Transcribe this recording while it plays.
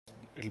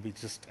it'll be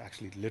just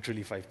actually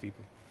literally 5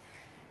 people.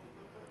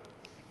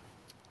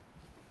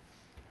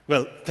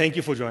 Well, thank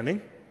you for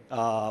joining.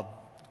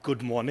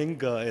 Good morning.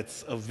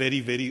 It's a very,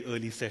 very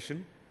early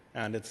session,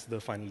 and it's the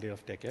final day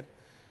of TechEd.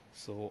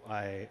 So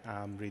I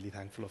am really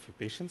thankful of your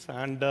patience,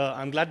 and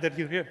I'm glad that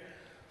you're here.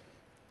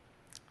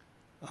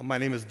 My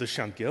name is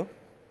Dushyant Gill.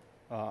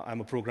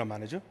 I'm a program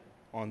manager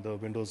on the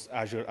Windows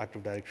Azure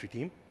Active Directory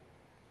team.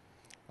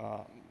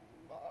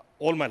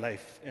 All my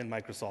life in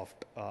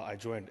Microsoft, I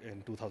joined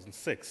in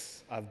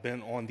 2006. I've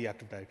been on the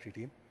Active Directory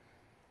team.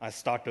 I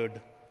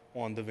started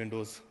on the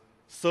Windows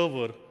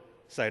Server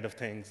side of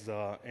things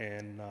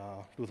in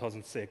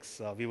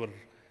 2006. We were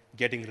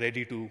getting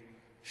ready to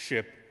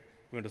ship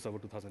Windows Server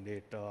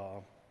 2008,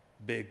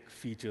 big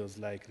features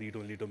like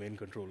read-only domain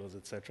controllers,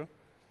 etc.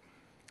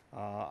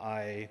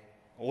 I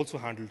also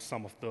handled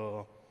some of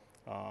the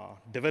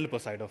developer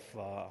side of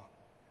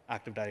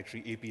Active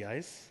Directory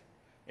APIs,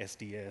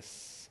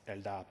 SDS,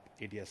 LDAP,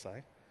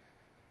 ADSI.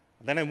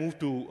 Then I moved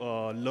to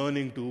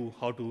learning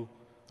how to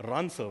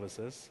run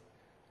services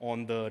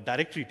on the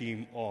directory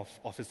team of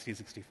Office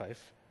 365,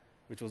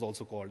 which was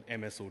also called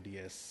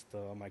MSODS,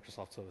 the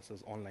Microsoft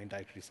Services, Online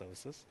Directory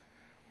Services.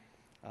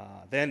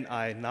 Then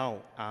I now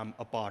am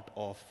a part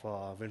of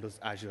Windows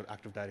Azure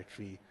Active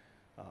Directory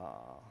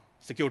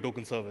Secure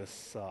Token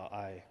Service.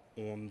 I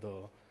own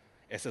the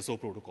SSO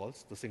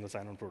protocols, the single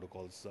sign-on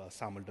protocols,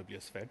 SAML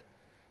WS-Fed,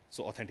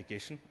 so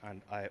authentication,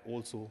 and I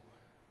also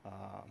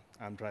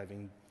am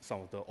driving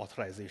some of the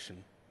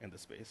authorization in the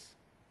space.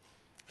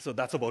 So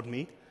that's about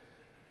me.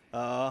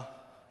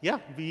 Yeah,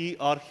 we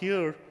are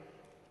here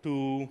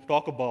to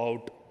talk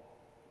about,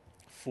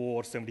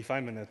 for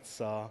 75 minutes,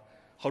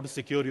 how to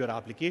secure your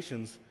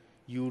applications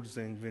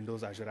using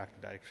Windows Azure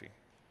Active Directory.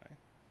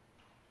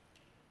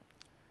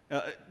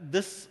 Right?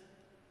 This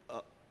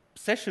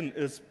session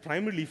is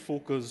primarily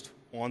focused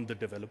on the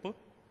developer,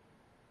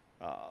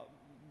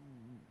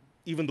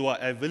 even though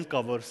I will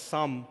cover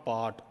some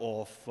part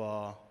of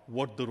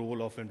what the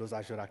role of Windows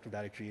Azure Active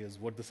Directory is,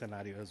 what the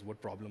scenario is,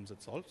 what problems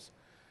it solves.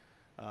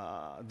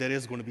 There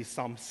is going to be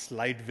some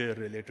slideware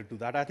related to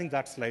that. I think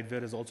that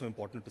slideware is also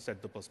important to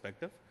set the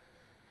perspective.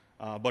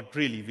 But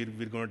really,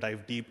 we're going to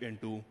dive deep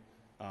into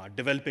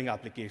developing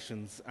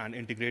applications and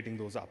integrating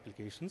those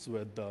applications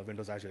with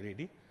Windows Azure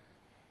AD.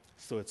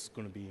 So it's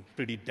going to be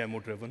pretty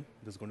demo-driven.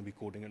 There's going to be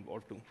coding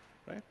involved too,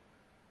 right?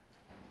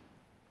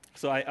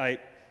 So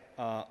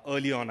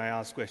early on, I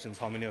asked questions,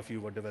 how many of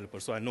you were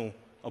developers? So I know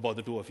about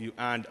the two of you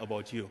and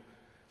about you.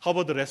 How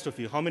about the rest of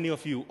you? How many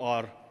of you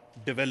are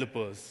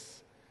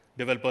developers?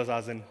 Developers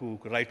as in who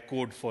write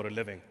code for a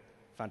living.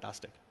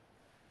 Fantastic.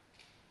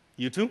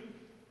 You too?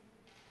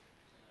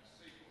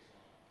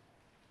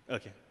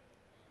 Okay.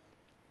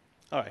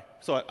 All right.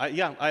 So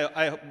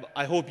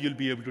I hope you'll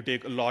be able to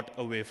take a lot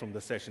away from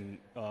the session,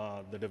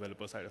 the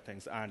developer side of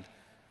things, and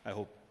I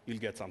hope you'll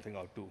get something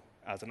out too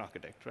as an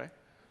architect, right?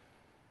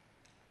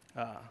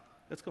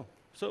 Let's go.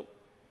 So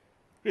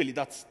really,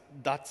 that's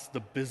the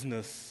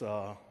business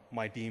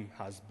my team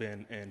has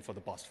been in for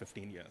the past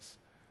 15 years,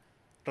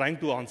 trying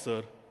to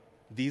answer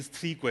these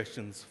 3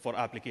 questions for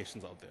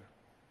applications out there.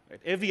 Right?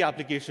 Every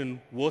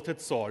application worth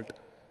its salt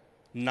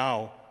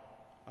now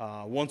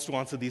wants to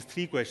answer these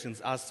 3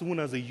 questions as soon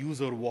as a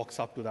user walks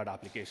up to that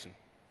application.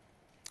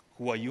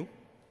 Who are you?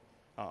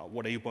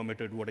 What are you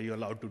permitted? What are you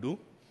allowed to do?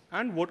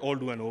 And what all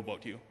do I know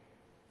about you?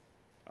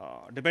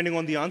 Depending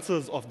on the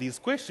answers of these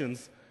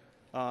questions,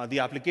 the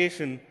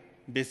application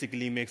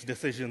basically makes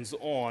decisions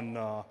on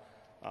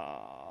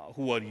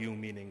who are you,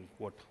 meaning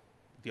what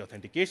the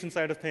authentication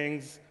side of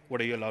things, what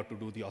are you allowed to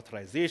do, the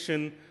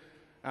authorization,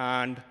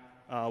 and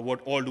what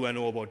all do I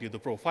know about you, the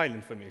profile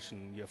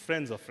information, your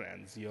friends of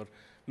friends, your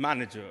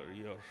manager,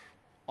 your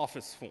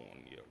office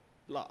phone, your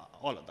blah,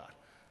 all of that.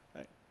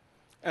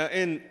 Right?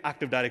 In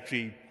Active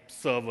Directory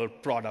server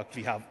product,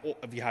 we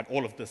had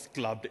all of this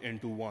clubbed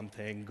into one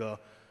thing.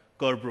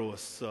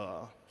 Kerberos,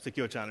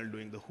 secure channel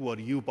doing the who are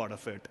you part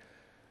of it.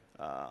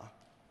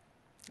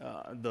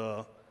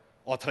 The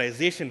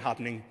authorization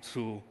happening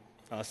through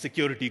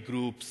security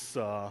groups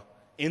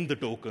in the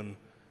token,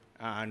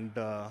 and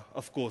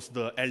of course,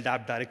 the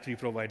LDAP directory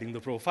providing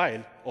the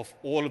profile of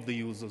all of the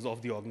users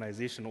of the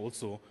organization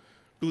also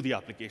to the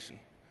application.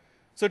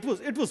 So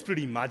it was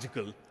pretty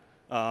magical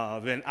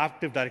when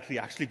Active Directory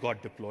actually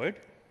got deployed.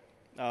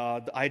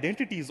 The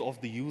identities of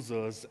the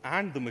users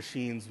and the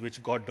machines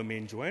which got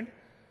domain joined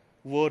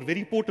were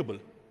very portable.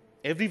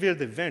 Everywhere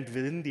they went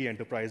within the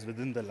enterprise,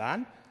 within the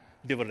LAN,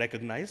 they were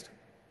recognized.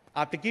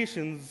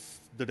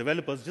 Applications, the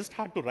developers just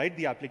had to write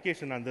the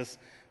application, and this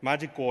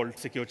magic called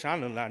secure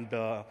channel and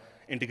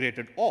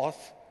integrated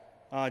auth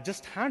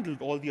just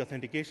handled all the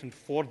authentication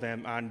for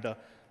them, and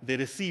they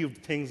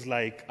received things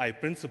like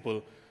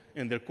iPrincipal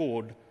in their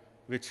code,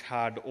 which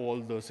had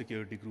all the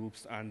security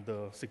groups and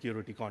the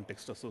security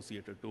context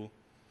associated to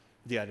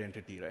the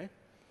identity, right?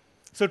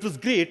 So it was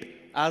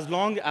great as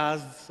long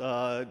as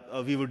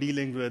we were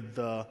dealing with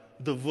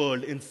the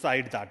world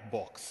inside that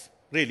box.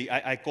 Really,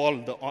 I call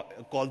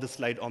the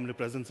slide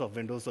omnipresence of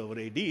Windows Server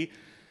AD.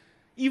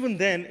 Even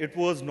then, it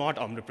was not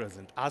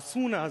omnipresent. As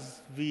soon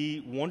as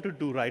we wanted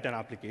to write an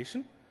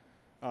application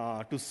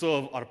to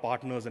serve our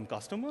partners and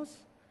customers,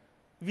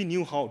 we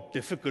knew how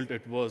difficult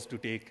it was to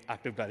take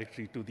Active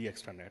Directory to the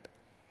extranet.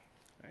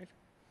 Right?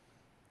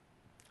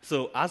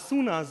 So as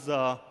soon as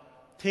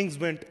things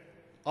went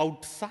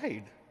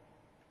outside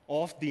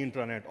of the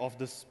intranet, of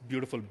this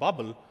beautiful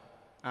bubble,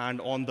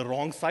 and on the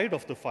wrong side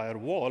of the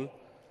firewall,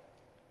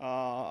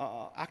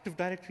 Active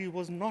Directory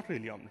was not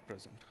really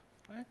omnipresent.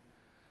 Right?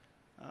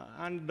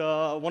 And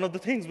one of the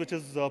things which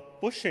is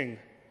pushing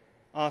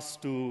us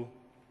to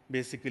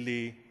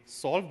basically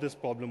solve this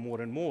problem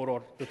more and more,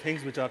 or the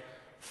things which are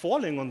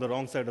falling on the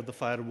wrong side of the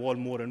firewall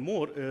more and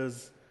more,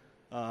 is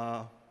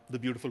the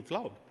beautiful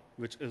cloud,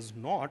 which is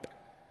not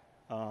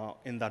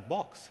in that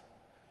box.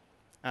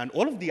 And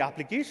all of the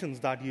applications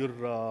that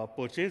you're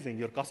purchasing,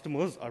 your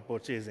customers are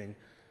purchasing,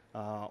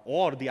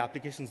 or the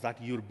applications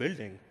that you're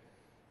building,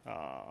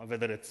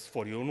 whether it's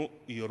for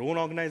your own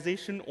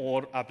organization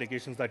or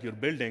applications that you're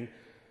building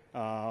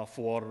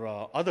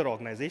for other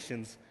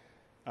organizations,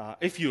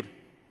 if you're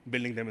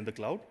building them in the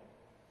cloud,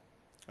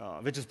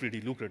 which is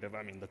pretty lucrative.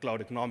 I mean, the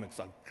cloud economics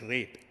are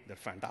great. They're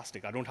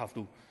fantastic. I don't have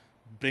to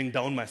bring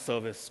down my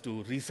service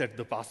to reset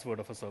the password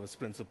of a service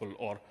principal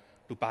or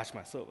to patch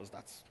my service.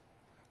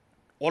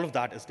 All of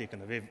that is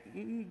taken away.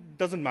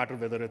 Doesn't matter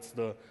whether it's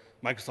the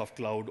Microsoft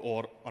cloud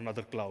or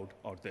another cloud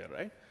out there,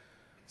 right?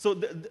 So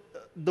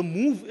the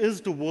move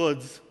is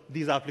towards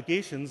these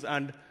applications,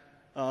 and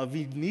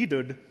we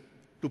needed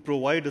to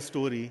provide a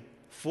story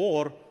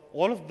for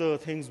all of the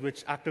things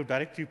which Active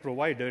Directory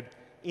provided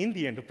in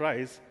the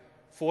enterprise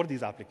for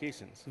these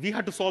applications. We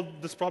had to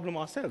solve this problem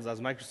ourselves as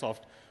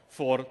Microsoft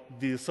for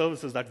the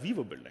services that we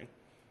were building.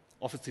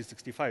 Office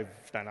 365,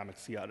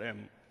 Dynamics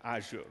CRM,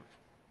 Azure,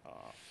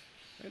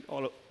 and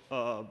all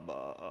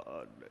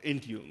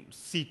Intune,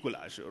 SQL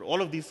Azure.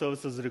 All of these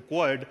services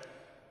required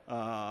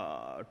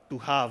to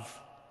have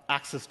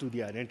access to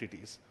the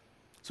identities.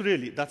 So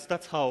really,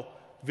 that's how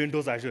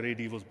Windows Azure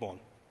AD was born.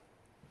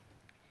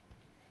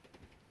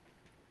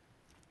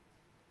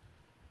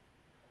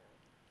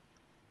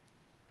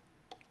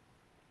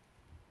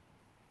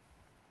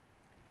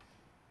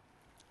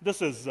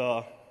 This is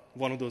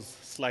one of those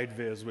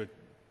slideways where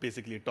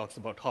basically it talks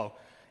about how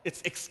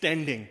it's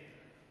extending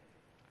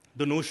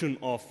the notion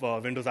of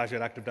Windows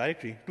Azure Active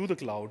Directory to the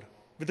cloud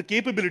with the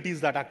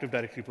capabilities that Active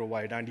Directory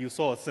provide. And you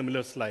saw a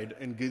similar slide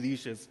in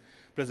Girish's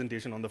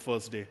presentation on the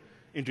first day,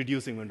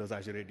 introducing Windows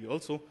Azure AD.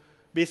 Also,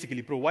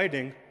 basically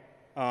providing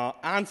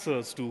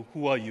answers to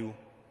who are you,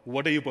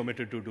 what are you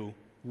permitted to do,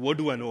 what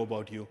do I know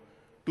about you,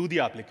 to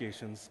the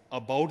applications,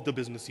 about the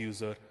business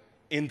user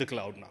in the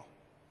cloud now.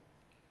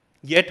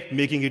 Yet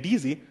making it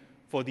easy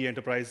for the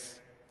enterprise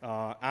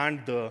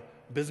and the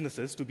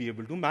businesses to be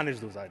able to manage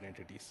those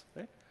identities.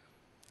 Right?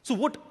 So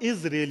what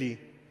is really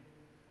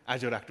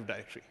Azure Active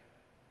Directory?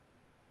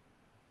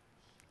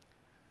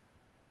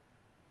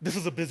 This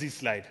is a busy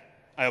slide.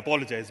 I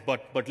apologize,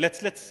 but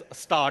let's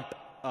start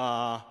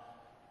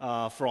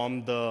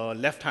from the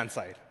left-hand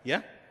side.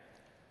 Yeah.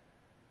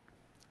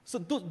 So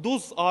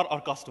those are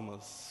our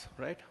customers,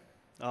 right?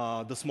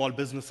 The small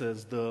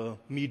businesses, the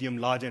medium,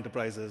 large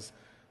enterprises,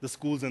 the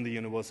schools and the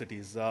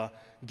universities.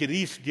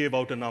 Girish gave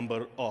out a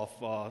number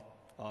of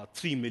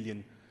 3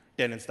 million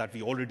tenants that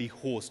we already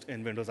host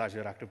in Windows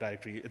Azure Active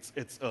Directory.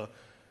 It's a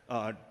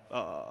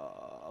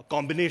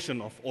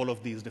combination of all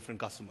of these different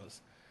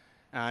customers.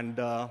 And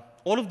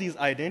all of these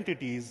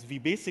identities,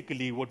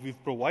 what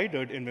we've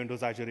provided in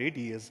Windows Azure AD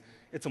is,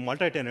 it's a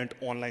multi-tenant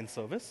online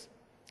service.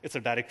 It's a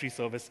directory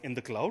service in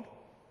the cloud.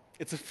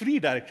 It's a free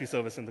directory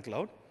service in the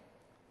cloud,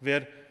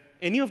 where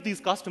any of these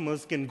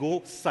customers can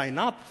go sign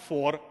up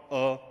for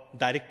a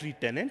directory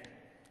tenant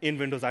in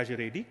Windows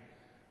Azure AD,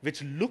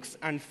 which looks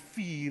and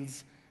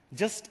feels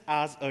just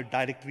as a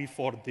directory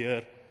for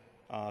their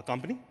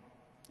company,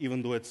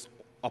 even though it's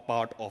a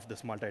part of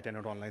this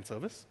multi-tenant online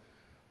service.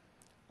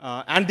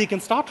 And they can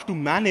start to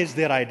manage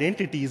their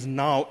identities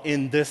now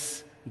in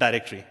this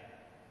directory.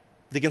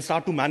 They can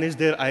start to manage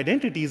their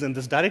identities in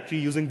this directory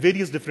using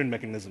various different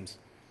mechanisms.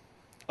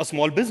 A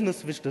small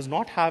business which does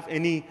not have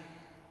any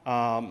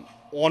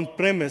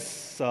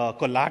on-premise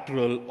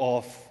collateral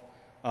of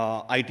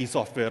IT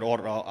software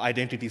or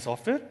identity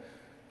software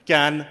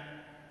can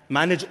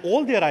manage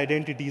all their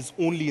identities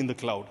only in the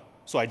cloud.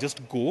 So I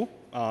just go,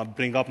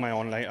 bring up my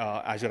online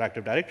Azure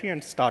Active Directory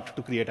and start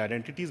to create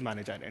identities,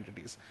 manage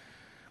identities.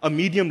 A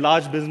medium,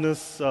 large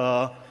business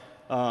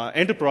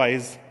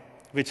enterprise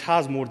which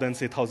has more than,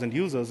 say, 1,000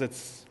 users,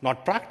 it's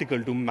not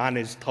practical to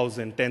manage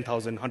 1,000,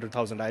 10,000,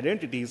 100,000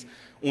 identities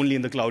only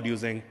in the cloud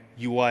using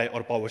UI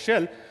or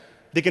PowerShell.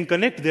 They can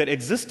connect their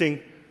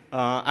existing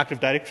Active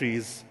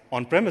Directories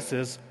on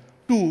premises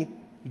to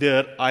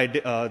their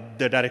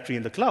directory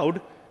in the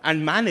cloud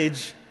and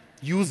manage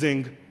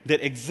using their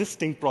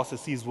existing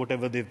processes,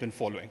 whatever they've been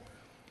following.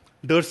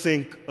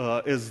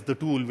 DirSync is the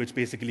tool which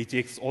basically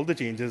takes all the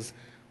changes,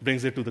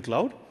 brings it to the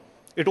cloud.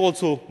 It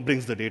also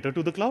brings the data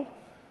to the cloud.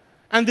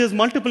 And there's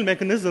multiple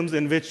mechanisms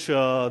in which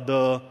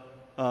the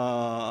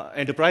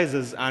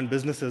enterprises and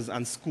businesses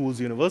and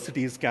schools,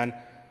 universities can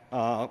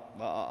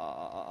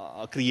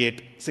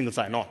create single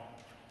sign-on.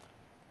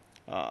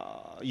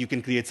 You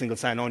can create single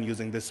sign-on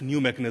using this new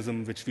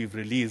mechanism which we've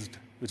released,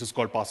 which is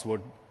called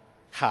password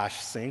hash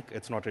sync.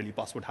 It's not really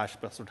password hash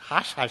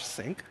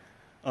sync,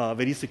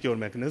 very secure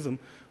mechanism.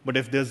 But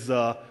if there's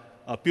a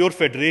pure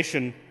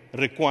federation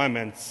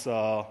requirements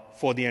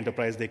for the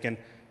enterprise, they can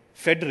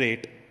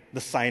federate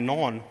the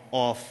sign-on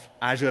of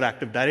Azure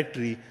Active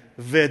Directory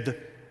with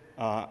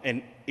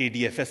an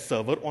ADFS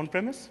server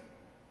on-premise,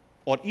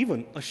 or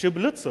even a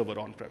shibboleth server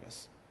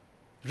on-premise.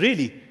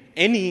 Really,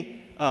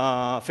 any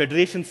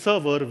federation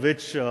server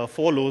which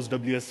follows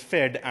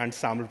WS-Fed and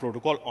SAML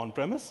protocol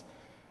on-premise,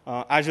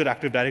 Azure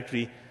Active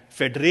Directory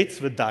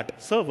federates with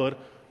that server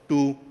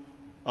to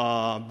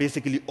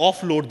basically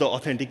offload the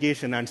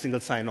authentication and single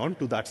sign-on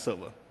to that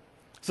server.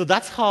 So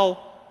that's how,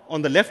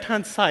 on the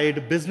left-hand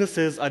side,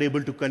 businesses are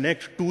able to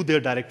connect to their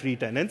directory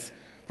tenants,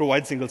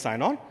 provide single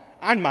sign-on,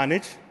 and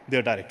manage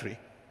their directory.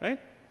 Right?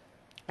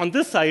 On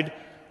this side,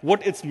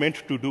 what it's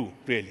meant to do,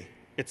 really,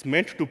 it's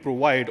meant to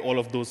provide all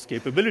of those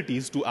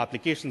capabilities to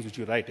applications which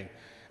you're writing.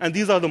 And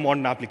these are the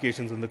modern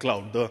applications in the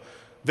cloud, the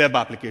web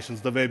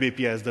applications, the web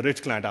APIs, the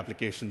rich client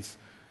applications,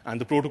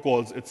 and the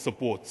protocols it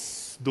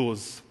supports.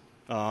 Those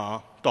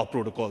top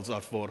protocols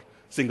are for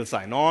single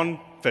sign-on,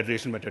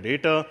 federation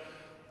metadata.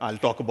 I'll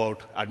talk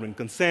about admin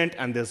consent,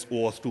 and there's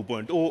OAuth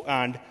 2.0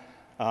 and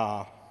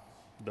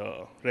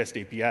the REST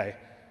API,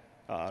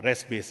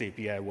 REST-based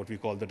API, what we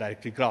call the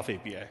directory graph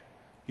API,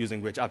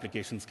 using which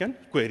applications can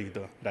query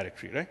the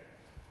directory, right?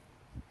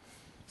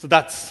 So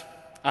that's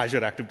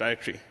Azure Active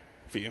Directory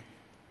for you.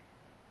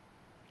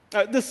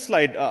 This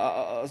slide,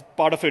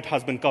 part of it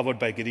has been covered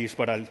by Girish,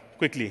 but I'll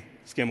quickly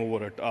skim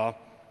over it.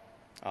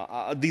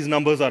 These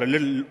numbers are a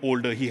little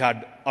older. He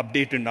had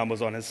updated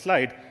numbers on his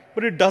slide,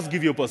 but it does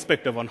give you a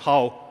perspective on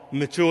how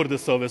mature the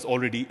service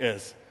already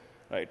is.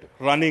 Right?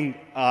 Running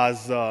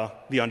as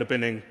the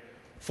underpinning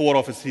for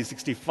Office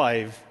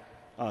 365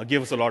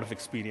 gave us a lot of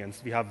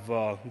experience. We have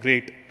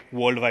great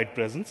worldwide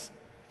presence.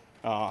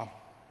 The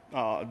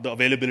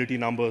availability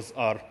numbers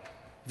are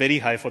very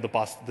high for the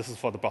past, this is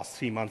for the past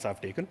 3 months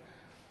I've taken.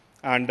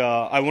 And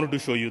I wanted to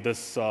show you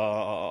this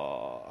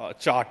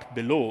chart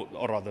below,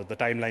 or rather the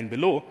timeline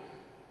below.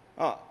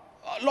 A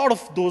lot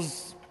of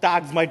those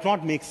tags might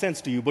not make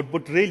sense to you,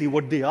 but really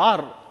what they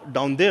are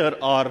down there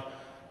are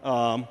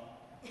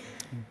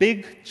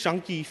big,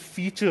 chunky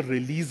feature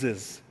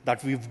releases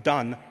that we've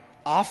done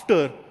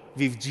after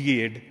we've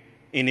GA'd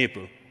in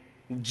April.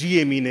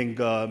 GA meaning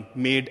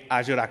made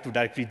Azure Active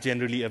Directory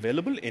generally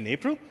available in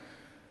April.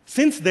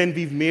 Since then,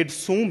 we've made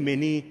so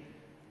many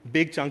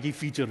big, chunky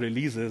feature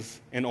releases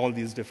in all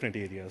these different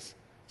areas.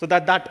 So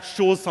that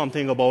shows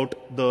something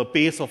about the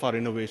pace of our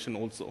innovation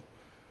also.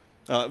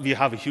 We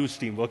have a huge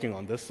team working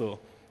on this, so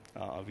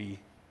we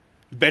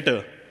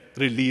better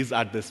release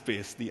at this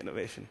pace the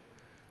innovation.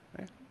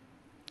 Right?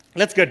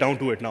 Let's get down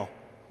to it now.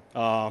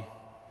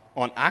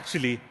 On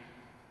actually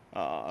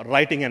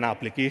writing an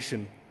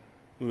application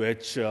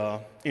which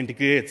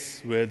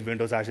integrates with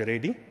Windows Azure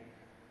AD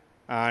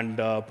and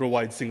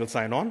provides single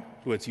sign-on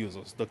to its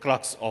users, the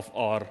crux of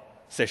our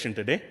session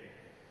today.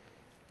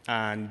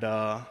 And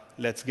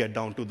let's get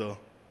down to the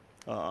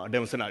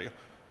demo scenario.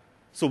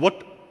 So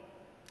what,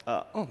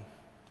 oh,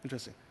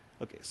 interesting.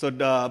 Okay, so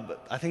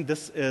I think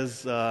this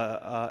is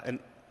an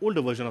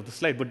older version of the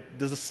slide, but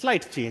there's a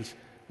slight change.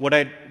 What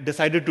I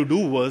decided to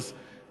do was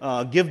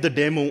give the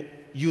demo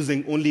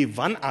using only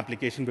one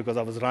application because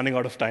I was running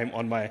out of time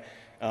on my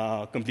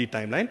complete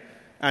timeline.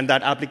 And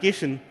that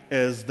application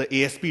is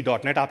the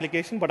ASP.NET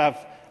application, but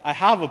I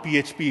have a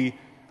PHP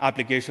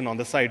application on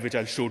the side which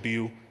I'll show to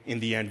you in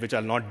the end, which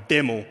I'll not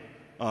demo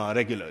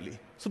regularly.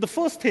 So the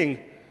first thing,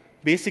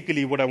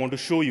 basically what I want to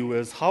show you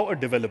is how a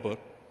developer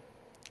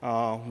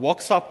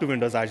walks up to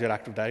Windows Azure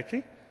Active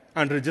Directory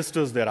and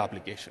registers their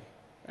application,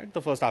 right?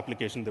 The first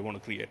application they want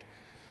to create.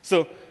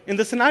 So in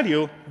the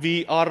scenario,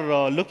 we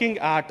are looking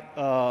at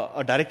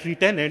a directory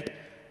tenant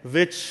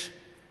which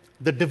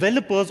the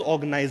developer's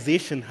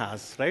organization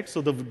has, right?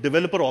 So the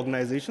developer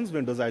organization's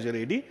Windows Azure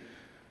AD,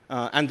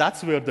 and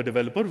that's where the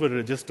developer will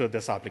register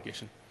this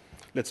application.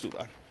 Let's do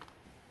that.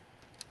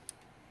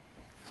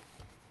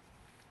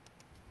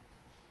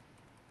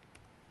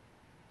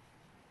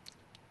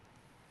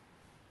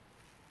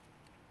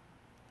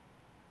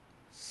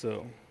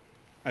 So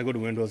I go to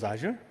Windows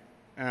Azure,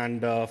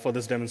 and for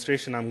this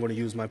demonstration, I'm going to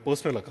use my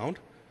personal account.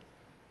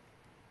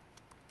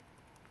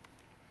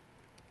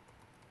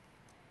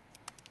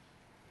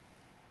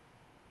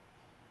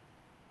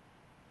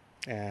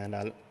 And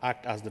I'll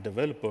act as the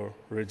developer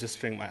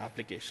registering my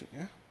application.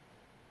 Yeah?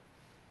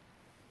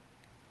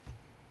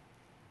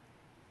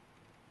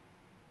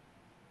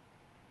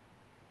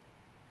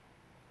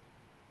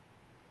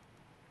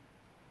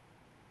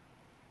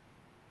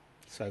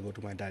 So I go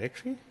to my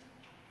directory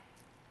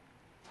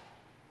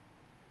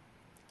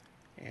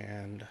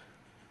and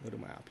go to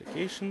my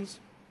applications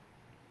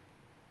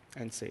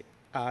and say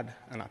add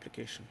an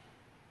application.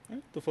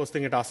 Right? The first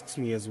thing it asks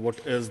me is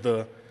what is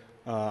the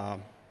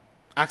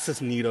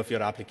access need of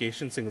your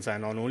application, single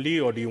sign-on only,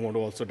 or do you want to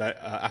also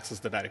access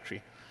the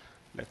directory?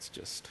 Let's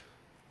just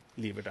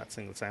leave it at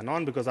single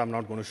sign-on because I'm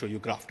not going to show you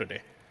graph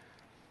today.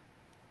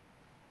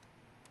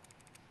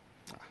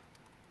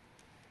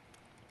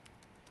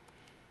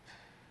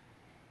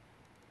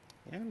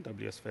 And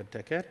WS-Fed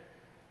TechEd.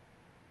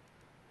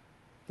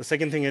 The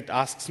second thing it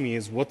asks me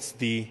is what's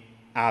the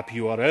app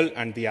URL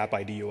and the app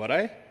ID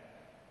URI.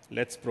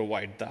 Let's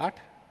provide that.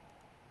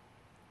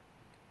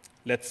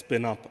 Let's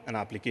spin up an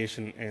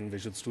application in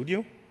Visual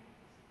Studio.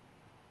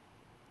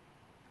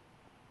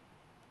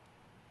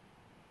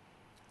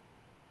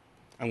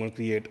 I'm going to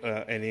create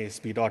an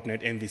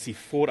ASP.NET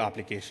MVC4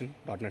 application,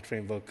 .NET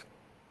Framework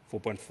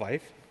 4.5.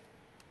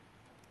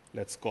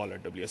 Let's call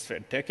it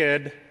WS-Fed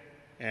TechEd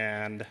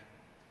and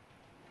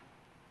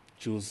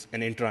choose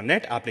an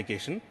intranet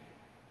application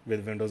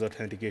with Windows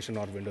authentication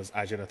or Windows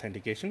Azure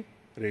authentication,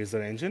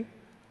 Razor engine.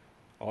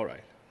 All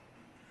right.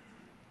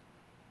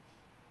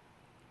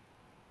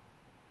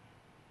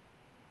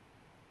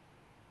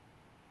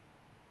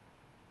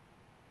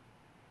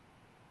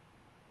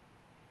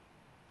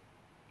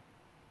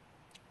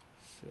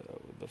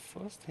 So the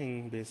first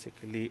thing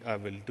basically I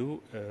will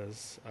do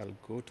is I'll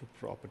go to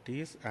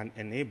properties and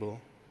enable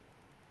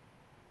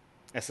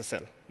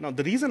SSL. Now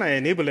the reason I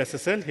enable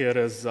SSL here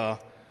is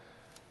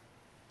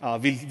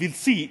we'll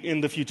see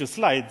in the future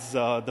slides,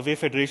 the way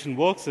federation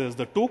works is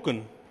the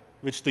token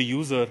which the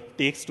user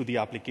takes to the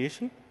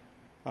application,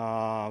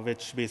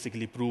 which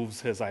basically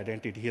proves his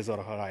identity, his or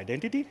her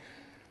identity,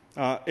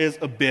 is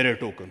a bearer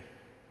token.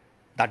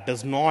 That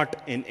does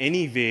not in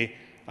any way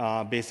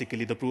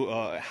basically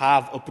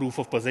have a proof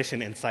of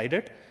possession inside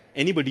it.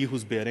 Anybody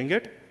who's bearing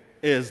it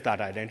is that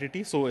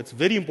identity. So it's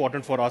very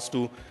important for us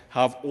to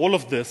have all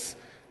of this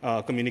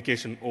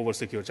communication over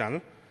secure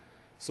channel.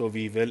 So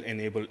we will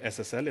enable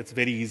SSL. It's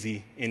very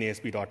easy in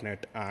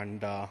ASP.NET,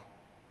 and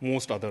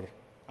most other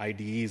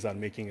IDEs are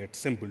making it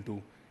simple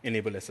to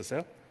enable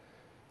SSL.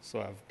 So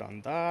I've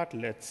done that.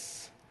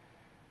 Let's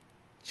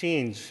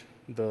change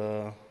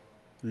the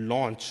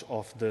launch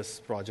of this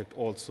project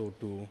also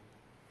to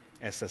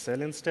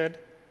SSL instead.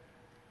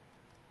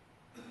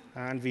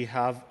 And we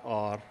have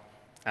our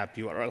app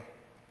URL.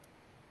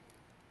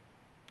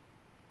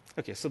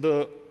 OK, so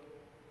the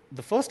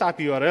first app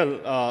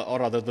URL, or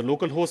rather the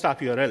local host app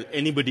URL,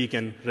 anybody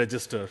can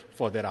register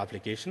for their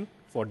application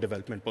for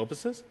development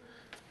purposes.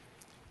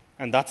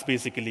 And that's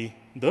basically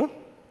the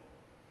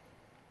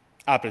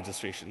app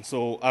registration.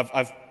 So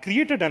I've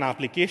created an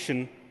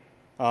application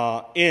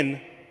in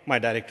my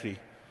directory.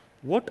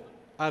 What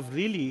I've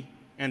really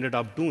ended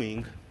up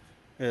doing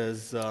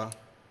is, how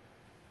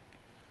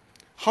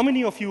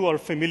many of you are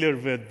familiar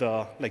with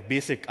like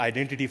basic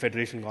identity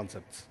federation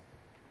concepts?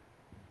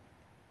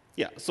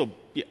 Yeah, so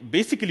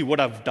basically what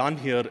I've done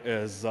here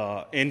is,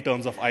 in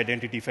terms of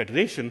identity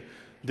federation,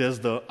 there's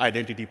the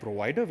identity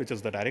provider, which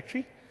is the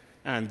directory,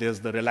 and there's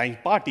the relying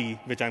party,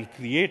 which I'm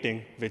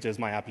creating, which is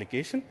my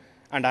application,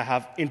 and I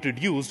have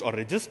introduced or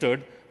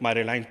registered my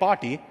relying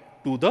party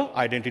to the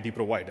identity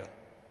provider.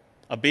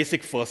 A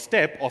basic first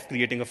step of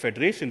creating a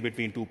federation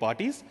between two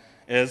parties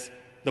is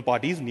the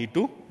parties need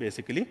to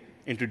basically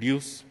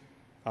introduce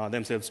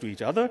themselves to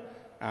each other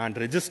and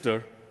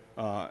register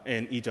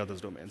in each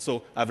other's domain.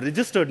 So I've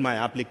registered my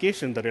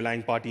application, the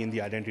relying party, in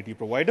the identity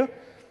provider.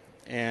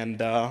 And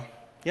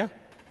yeah,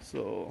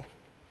 so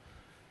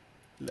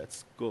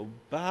let's go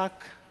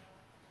back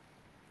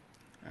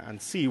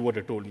and see what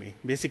it told me.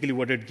 Basically,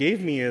 what it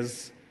gave me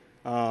is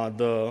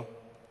the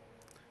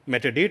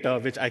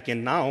metadata, which I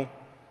can now,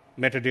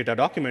 metadata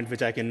document,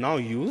 which I can now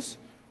use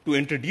to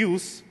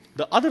introduce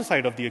the other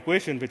side of the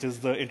equation, which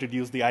is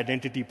introduce the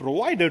identity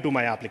provider to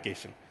my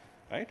application,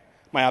 right?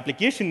 My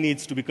application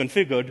needs to be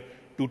configured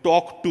to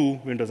talk to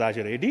Windows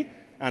Azure AD,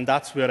 and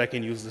that's where I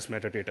can use this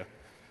metadata.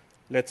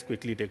 Let's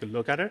quickly take a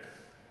look at it.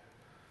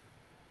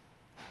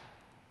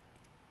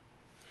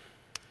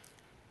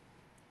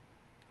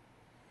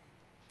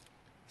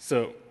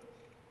 So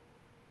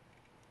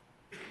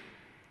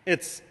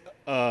it's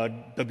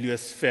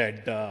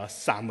WS-Fed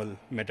SAML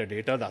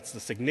metadata. That's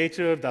the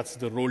signature. That's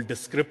the role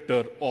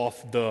descriptor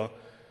of the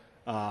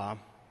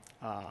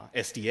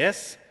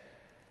STS.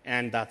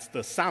 And that's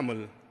the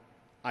SAML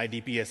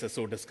IDP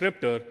SSO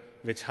descriptor,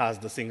 which has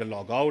the single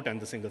logout and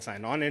the single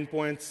sign-on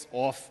endpoints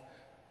of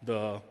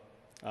the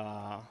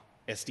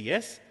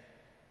STS,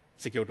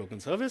 Secure Token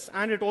Service.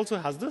 And it also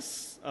has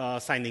this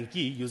signing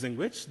key using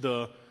which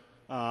the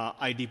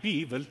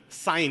IDP will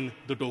sign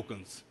the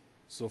tokens.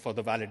 So for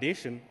the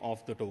validation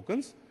of the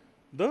tokens,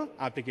 the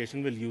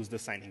application will use the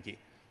signing key.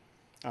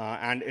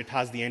 And it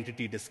has the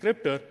entity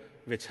descriptor,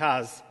 which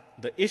has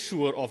the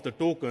issuer of the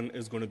token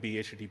is going to be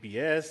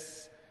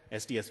HTTPS,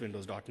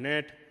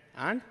 STS-Windows.NET,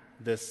 and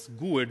this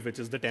GUID, which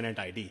is the tenant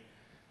ID.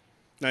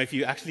 Now, if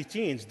you actually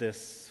change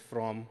this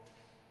from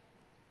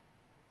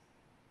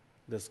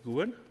this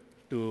GUID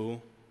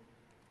to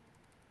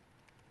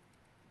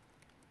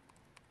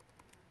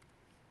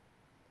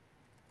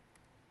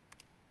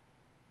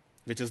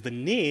which is the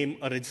name,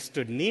 a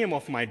registered name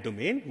of my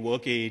domain,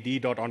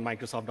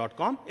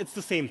 workaad.onmicrosoft.com, it's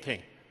the same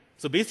thing.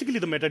 So basically,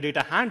 the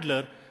metadata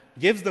handler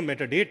gives the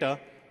metadata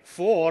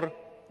for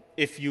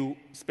if you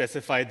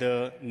specify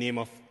the name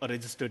of a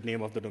registered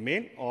name of the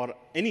domain, or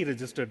any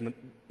registered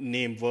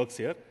name works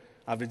here.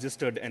 I've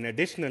registered an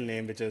additional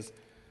name, which is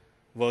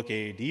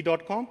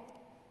workaad.com.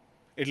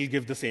 It'll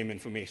give the same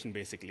information,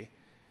 basically.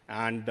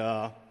 And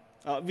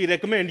we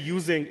recommend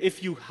using,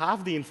 if you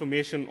have the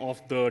information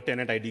of the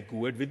tenant ID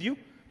GUID with you,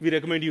 we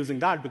recommend using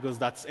that because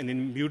that's an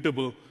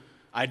immutable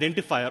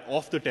identifier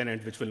of the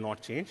tenant which will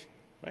not change,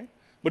 right?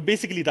 But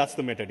basically, that's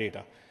the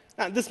metadata.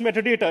 And this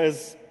metadata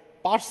is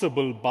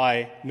parsable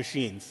by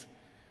machines.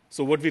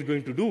 So what we're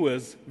going to do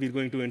is we're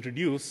going to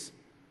introduce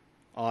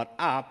our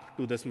app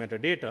to this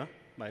metadata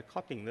by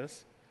copying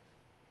this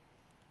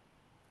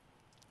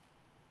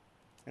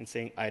and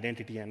saying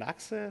identity and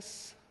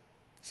access.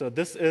 So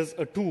this is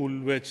a tool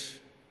which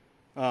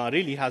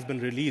really has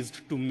been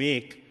released to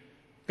make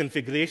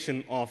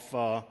configuration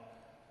of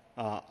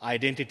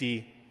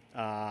identity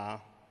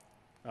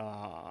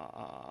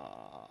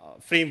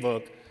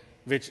framework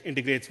which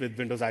integrates with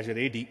Windows Azure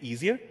AD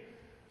easier.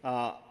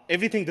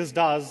 Everything this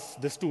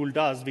tool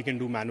does, we can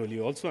do manually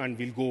also, and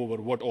we'll go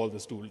over what all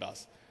this tool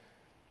does,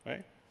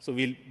 right? So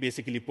we'll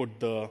basically put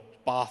the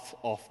path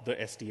of the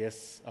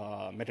STS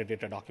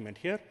metadata document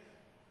here,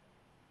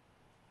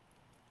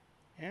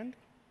 and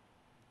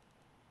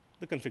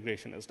the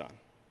configuration is done.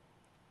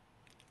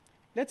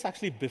 Let's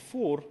actually,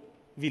 before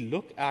we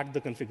look at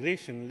the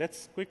configuration,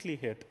 let's quickly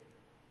hit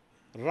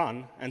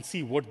run and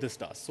see what this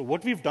does. So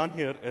what we've done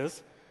here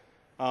is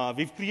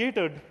we've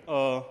created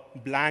a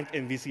blank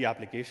MVC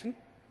application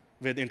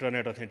with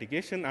intranet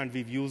authentication, and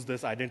we've used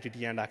this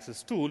identity and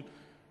access tool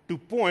to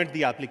point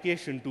the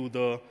application to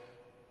the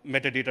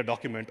metadata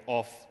document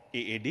of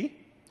AAD,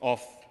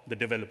 of the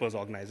developer's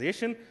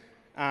organization.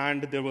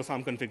 And there was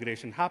some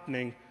configuration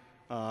happening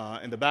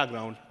in the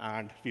background,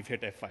 and we've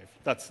hit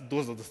F5.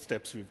 Those are the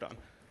steps we've done,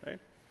 right?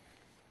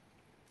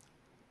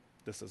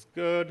 This is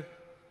good.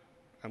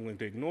 I'm going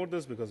to ignore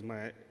this because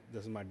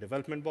this is my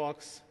development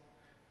box.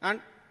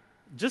 And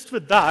just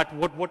with that,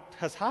 what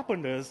has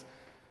happened is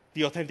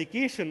the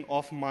authentication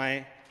of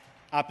my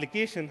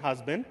application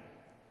has been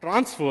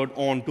transferred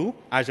onto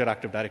Azure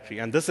Active Directory.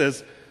 And this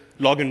is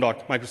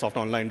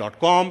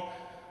login.microsoftonline.com,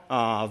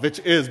 which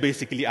is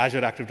basically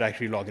Azure Active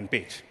Directory login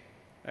page,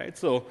 right?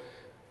 So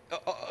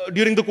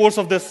during the course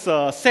of this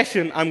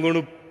session, I'm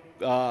going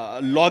to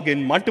log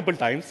in multiple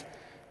times.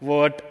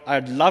 What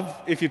I'd love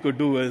if you could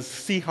do is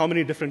see how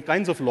many different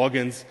kinds of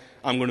logins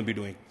I'm going to be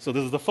doing. So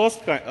this is the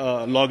first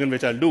login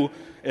which I'll do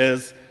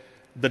is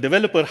the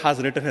developer has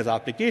written his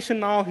application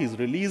now, he's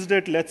released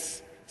it,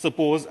 let's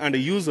suppose, and a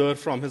user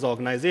from his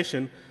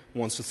organization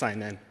wants to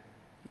sign in.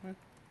 Right.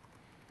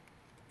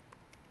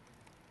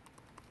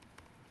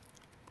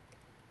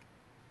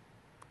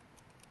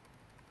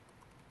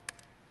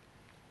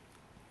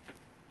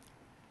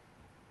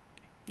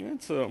 Yeah,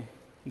 so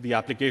the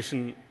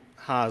application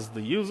has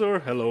the user,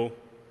 hello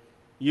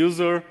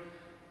user.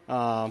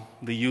 The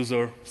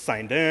user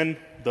signed in.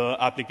 The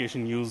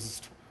application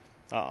used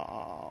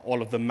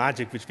all of the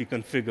magic which we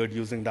configured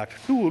using that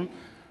tool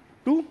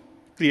to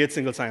create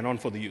single sign-on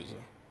for the user,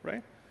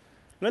 right?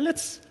 Now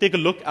let's take a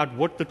look at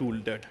what the tool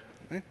did.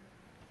 Right?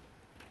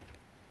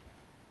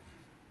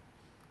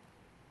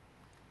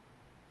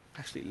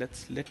 Actually,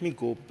 let me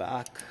go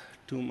back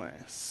to my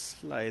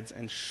slides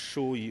and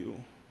show you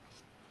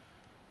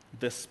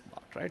this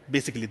part, right?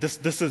 Basically,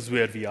 this is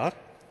where we are.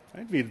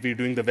 Right? We're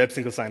doing the web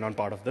single sign-on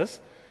part of this,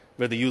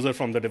 where the user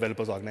from the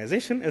developer's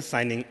organization is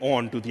signing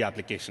on to the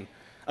application.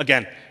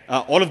 Again,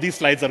 all of these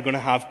slides are going to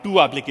have two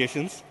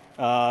applications,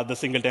 the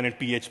single-tenant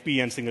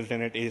PHP and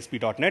single-tenant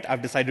ASP.NET.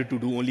 I've decided to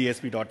do only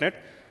ASP.NET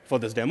for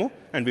this demo,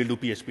 and we'll do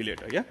PHP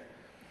later, yeah?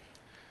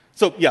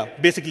 So, yeah,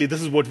 basically,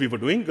 this is what we were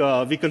doing.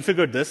 We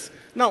configured this.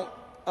 Now,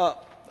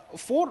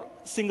 for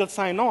single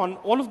sign-on,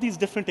 all of these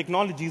different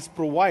technologies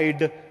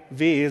provide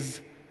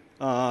ways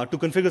to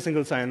configure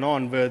single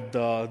sign-on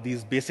with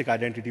these basic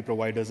identity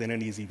providers in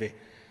an easy way.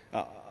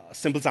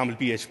 Simple Sample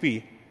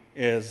PHP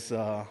is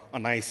a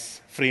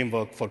nice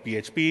framework for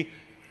PHP.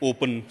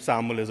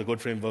 OpenSAML is a good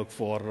framework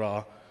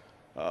for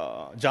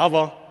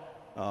Java.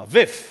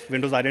 WIF,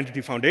 Windows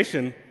Identity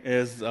Foundation,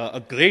 is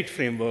a great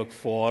framework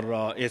for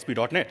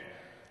ASP.NET,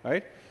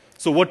 right?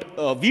 So what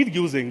we're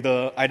using,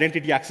 the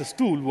identity access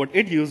tool, what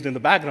it used in the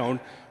background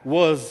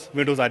was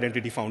Windows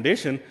Identity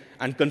Foundation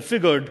and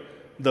configured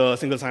the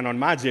single sign-on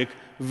magic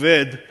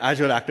with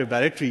Azure Active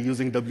Directory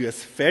using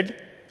WS-Fed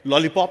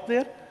lollipop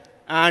there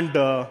and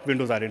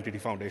Windows Identity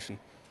Foundation.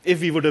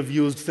 If we would have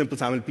used Simple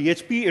SAML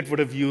PHP, it would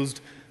have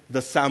used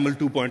the SAML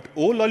 2.0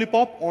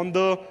 lollipop on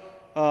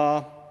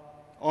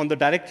the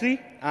directory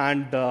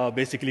and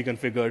basically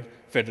configured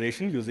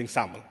federation using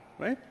SAML,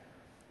 right?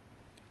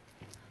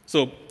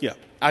 So yeah,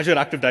 Azure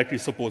Active Directory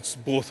supports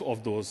both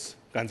of those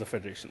kinds of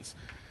federations.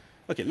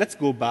 Okay, let's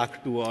go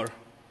back to our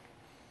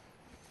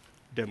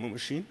demo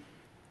machine.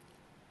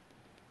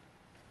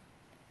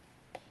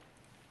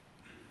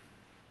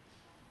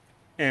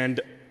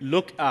 And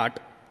look at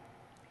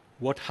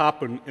what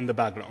happened in the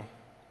background,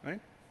 right?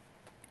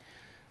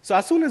 So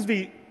as soon as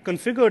we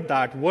configured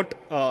that, what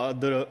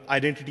the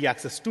identity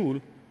access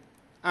tool,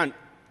 and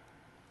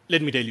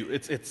let me tell you,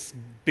 it's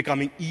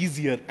becoming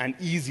easier and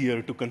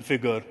easier to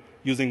configure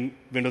using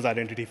Windows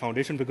Identity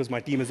Foundation because my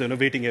team is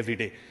innovating every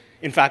day.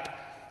 In fact,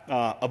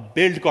 a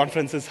build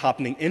conference is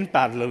happening in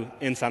parallel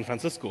in San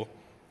Francisco,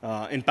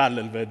 in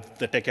parallel with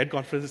the TechEd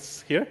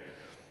conference here.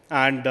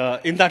 And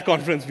in that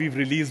conference, we've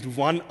released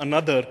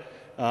another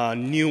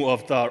new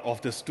avatar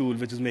of this tool,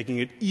 which is making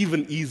it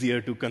even easier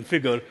to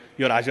configure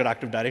your Azure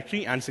Active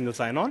Directory and single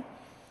sign-on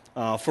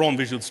from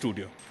Visual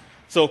Studio.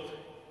 So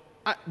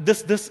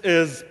this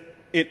is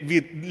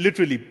we're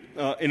literally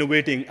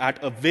innovating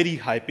at a very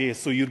high pace.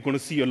 So you're going to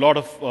see a lot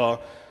of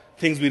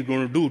things we're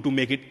going to do to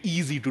make it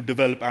easy to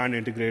develop and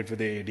integrate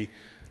with AAD.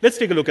 Let's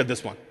take a look at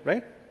this one,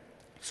 right?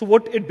 So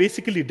what it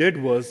basically did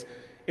was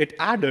it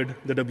added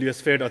the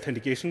WS-Fed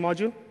authentication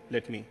module.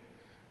 Let me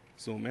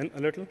zoom in a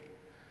little.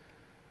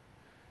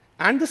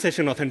 And the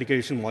session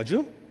authentication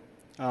module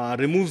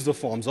removes the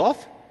forms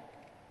off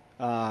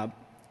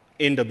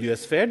in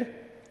WS-Fed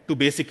to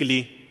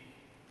basically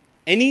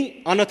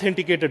any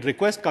unauthenticated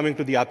request coming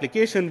to the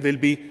application will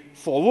be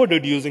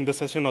forwarded using the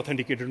session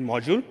authenticated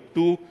module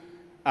to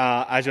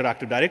Azure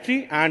Active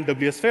Directory, and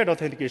WS-Fed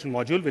authentication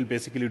module will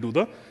basically do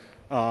the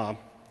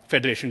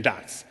federation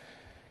dance.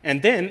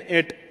 And then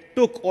it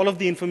took all of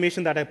the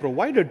information that I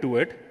provided to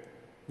it,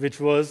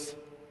 which was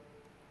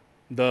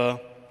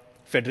the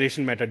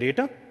federation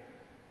metadata,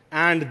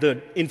 and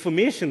the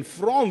information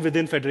from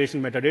within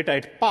federation metadata,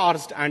 it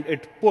parsed and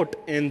it put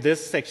in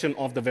this section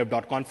of the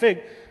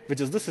web.config,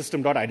 which is the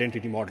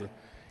system.identity model.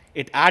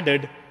 It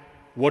added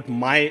what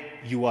my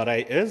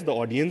URI is, the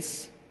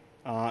audience.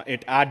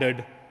 It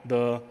added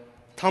the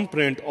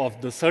thumbprint of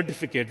the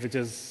certificate, which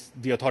is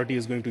the authority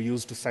is going to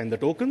use to sign the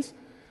tokens,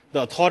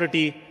 the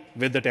authority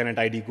with the tenant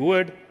ID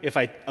GUID. If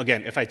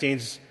I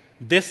change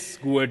this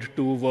GUID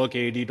to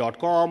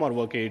workaad.com or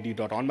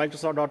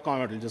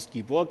workaad.onmicrosoft.com, it will just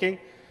keep working.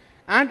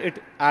 And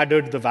it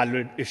added the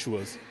valid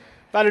issuers.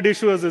 Valid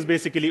issuers is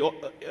basically,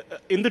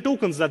 in the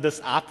tokens that this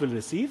app will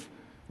receive,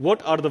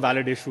 what are the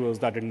valid issuers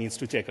that it needs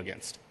to check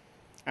against?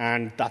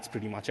 And that's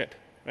pretty much it,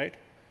 right?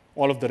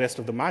 All of the rest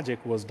of the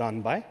magic was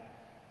done by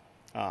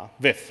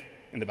WIF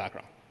in the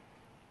background.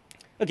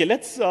 Okay,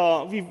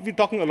 we're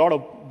talking a lot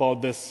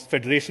about this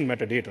federation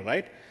metadata,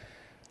 right?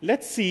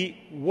 Let's see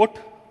what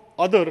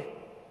other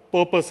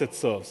purpose it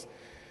serves.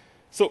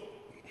 So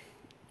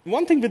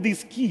one thing with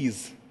these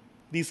keys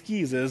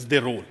is they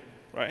roll,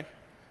 right?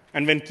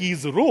 And when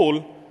keys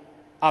roll,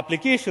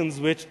 applications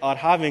which are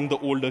having the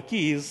older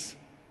keys,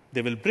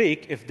 they will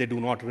break if they do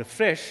not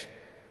refresh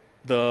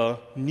the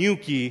new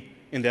key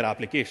in their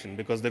application,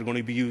 because they're going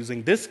to be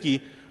using this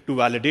key to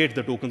validate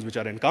the tokens which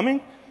are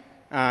incoming.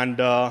 And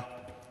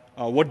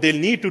what they'll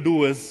need to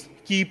do is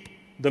keep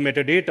the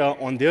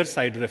metadata on their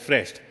side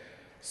refreshed.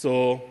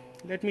 So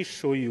let me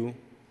show you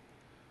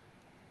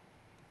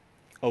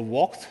a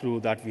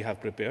walkthrough that we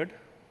have prepared.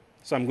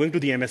 So I'm going to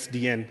the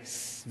MSDN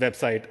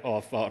website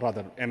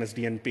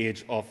MSDN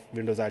page of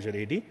Windows Azure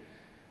AD.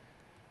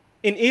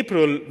 In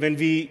April, when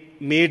we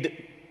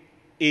made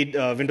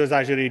Windows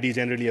Azure AD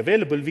generally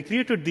available, we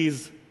created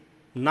these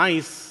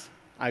nice,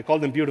 I call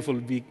them beautiful,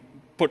 we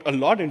put a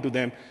lot into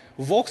them,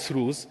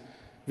 walkthroughs,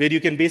 where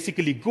you can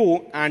basically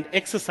go and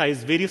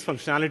exercise various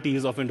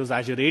functionalities of Windows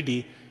Azure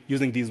AD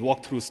using these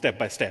walkthroughs step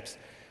by steps.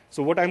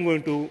 So what I'm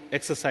going to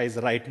exercise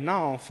right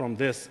now from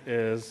this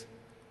is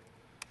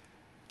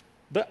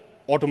the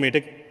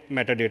automatic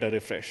metadata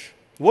refresh.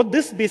 What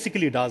this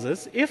basically does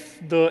is,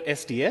 if the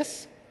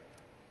STS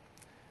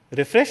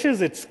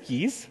refreshes its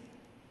keys,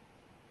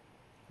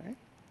 right,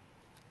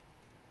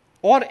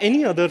 or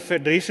any other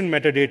federation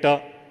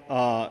metadata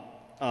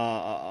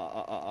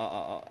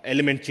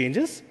element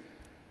changes,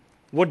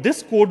 what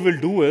this code will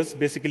do is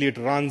basically it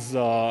runs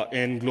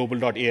in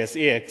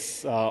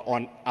global.asax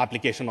on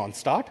application on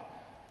start.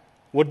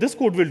 What this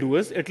code will do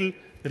is it will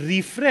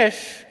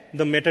refresh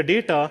the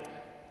metadata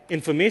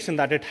information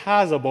that it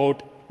has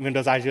about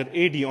Windows Azure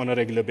AD on a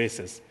regular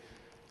basis.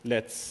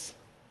 Let's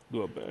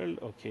do a build.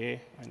 Okay,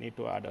 I need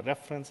to add a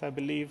reference, I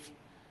believe.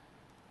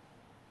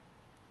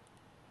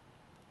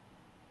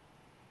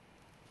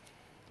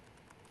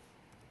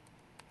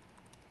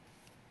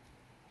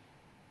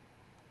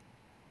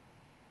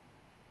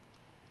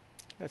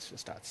 Let's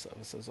just add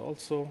services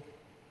also.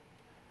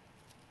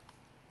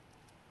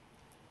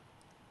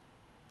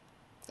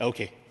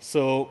 Okay,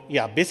 so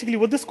yeah, basically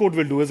what this code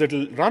will do is it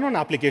will run on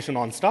application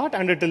on start,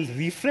 and it will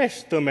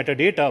refresh the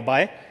metadata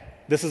by,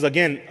 this is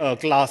again a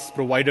class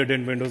provided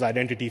in Windows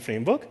Identity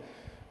Framework,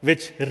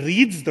 which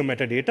reads the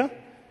metadata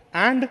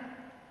and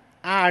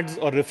adds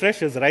or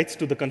refreshes, writes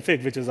to the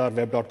config, which is our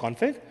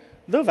web.config,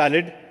 the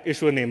valid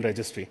issuer name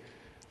registry.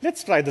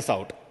 Let's try this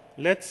out.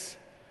 Let's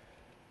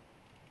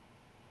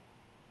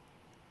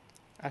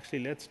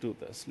do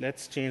this.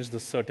 Let's change the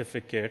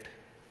certificate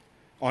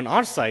on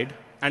our side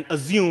and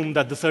assume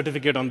that the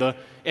certificate on the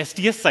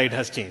STS side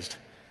has changed.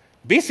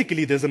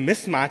 Basically, there's a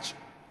mismatch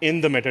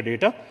in the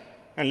metadata,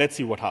 and let's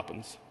see what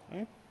happens.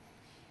 Right?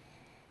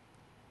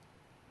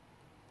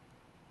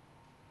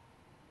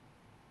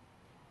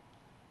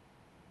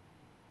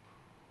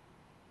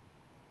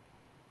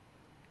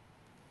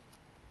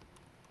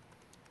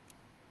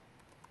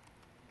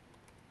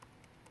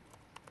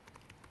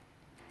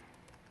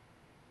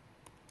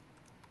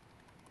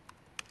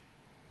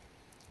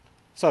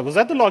 So I was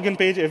at the login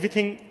page.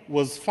 Everything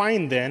was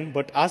fine then.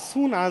 But as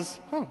soon as,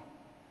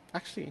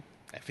 actually,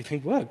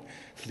 everything worked.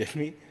 Let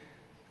me,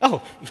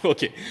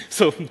 OK.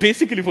 So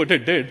basically what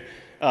it did,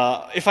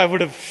 if I would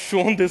have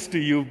shown this to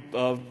you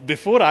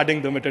before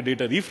adding the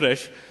metadata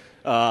refresh,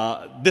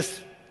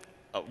 this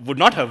would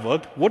not have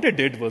worked. What it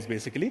did was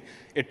basically,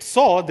 it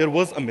saw there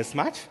was a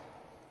mismatch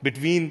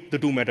between the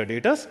two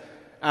metadatas,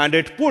 and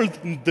it pulled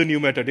the new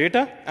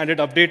metadata, and it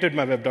updated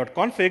my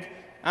web.config,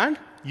 and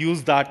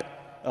used that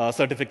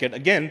certificate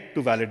again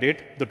to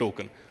validate the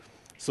token.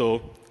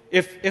 So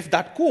if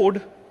that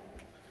code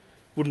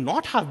would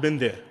not have been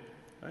there,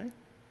 right?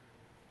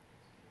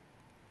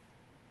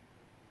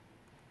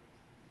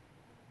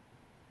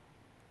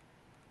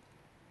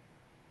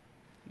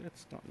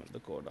 Let's comment the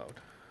code out.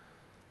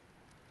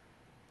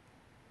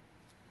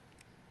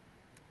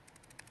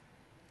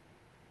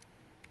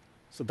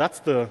 So that's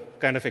the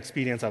kind of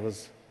experience I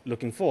was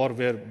looking for,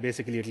 where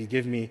basically it will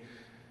give me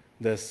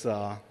this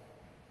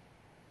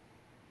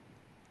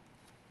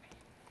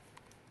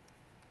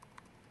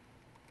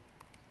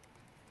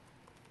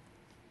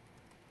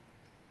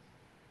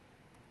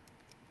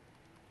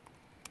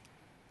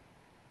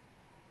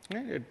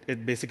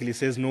it basically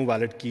says no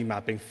valid key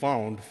mapping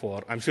found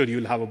for, I'm sure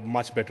you'll have a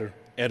much better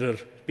error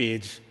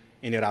page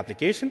in your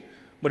application,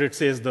 but it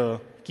says the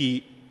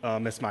key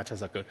mismatch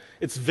has occurred.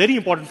 It's very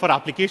important for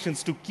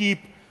applications to keep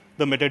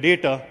the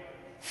metadata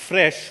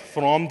fresh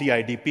from the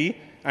IDP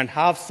and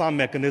have some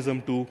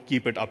mechanism to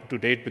keep it up to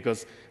date,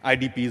 because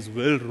IDPs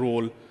will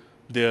roll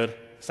their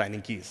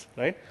signing keys,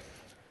 right?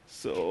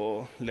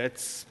 So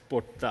let's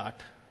put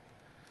that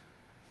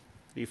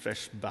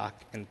refresh back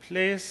in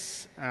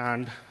place,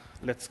 and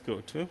let's go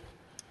to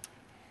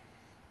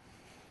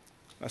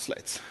our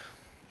slides.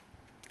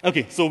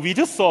 OK, so we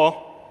just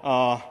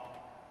saw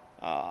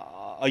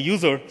a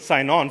user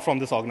sign on from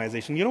this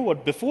organization. You know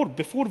what? Before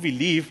we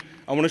leave,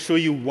 I want to show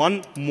you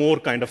one more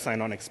kind of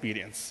sign-on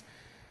experience.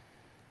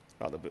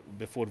 Rather,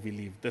 before we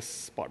leave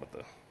this part of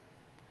the.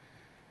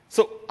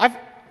 So I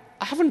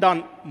haven't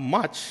done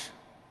much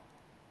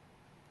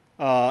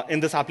in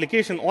this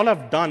application. All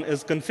I've done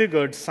is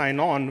configured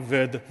sign-on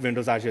with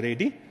Windows Azure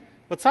AD.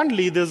 But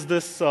suddenly, there's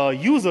this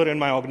user in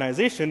my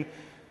organization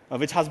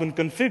which has been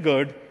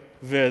configured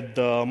with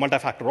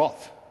multi-factor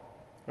auth,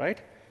 right?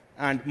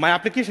 And my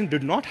application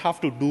did not have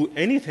to do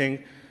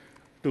anything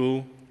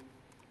to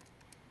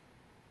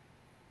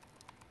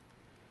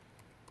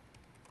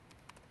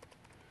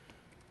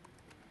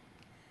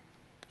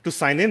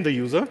sign in the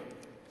user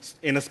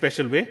in a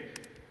special way.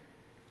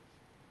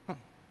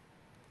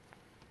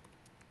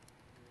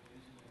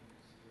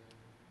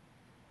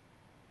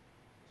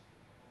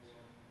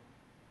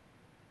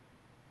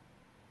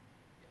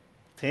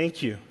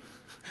 Thank you.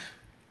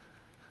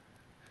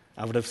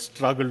 I would have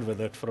struggled with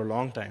it for a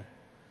long time.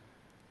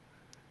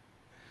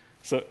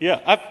 So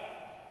yeah,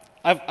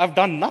 I've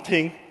done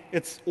nothing.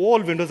 It's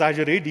all Windows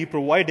Azure AD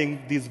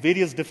providing these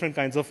various different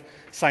kinds of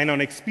sign-on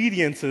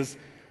experiences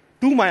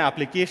to my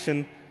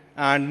application,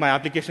 and my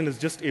application is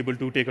just able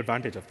to take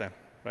advantage of them,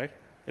 right?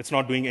 It's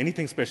not doing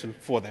anything special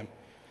for them.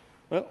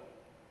 Well,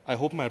 I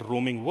hope my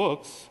roaming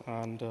works,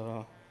 and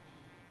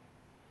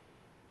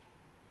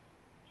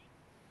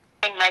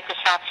in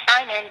Microsoft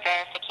sign-in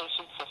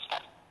verification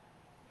system.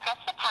 Press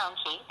the pound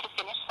key to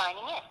finish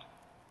signing in.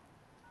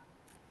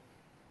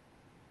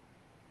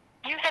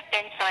 You have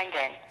been signed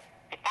in.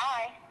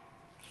 Goodbye.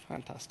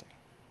 Fantastic.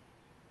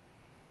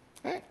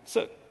 All right,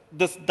 so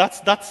that's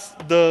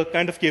the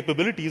kind of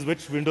capabilities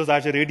which Windows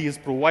Azure AD is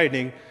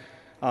providing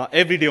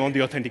every day on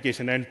the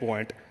authentication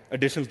endpoint,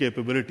 additional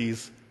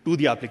capabilities to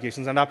the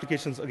applications. And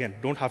applications, again,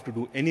 don't have to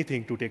do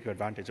anything to take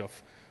advantage of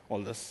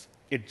all this.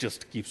 It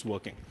just keeps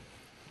working.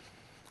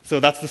 So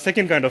that's the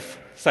second kind of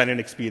sign-in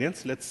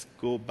experience. Let's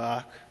go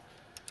back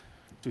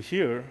to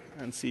here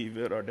and see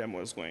where our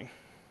demo is going.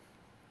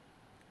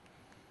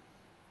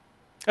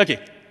 OK,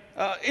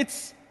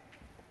 it's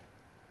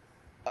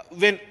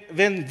when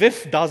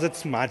WIF does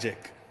its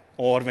magic,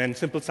 or when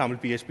Simple SAML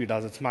PHP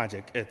does its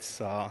magic,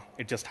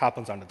 it just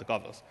happens under the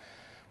covers.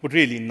 But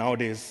really,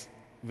 nowadays,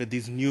 with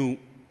these new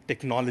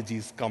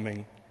technologies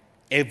coming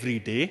every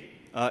day,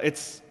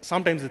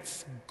 sometimes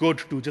it's good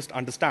to just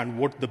understand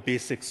what the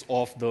basics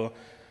of the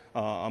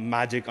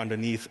magic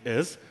underneath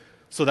is,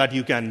 so that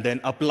you can then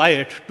apply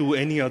it to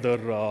any other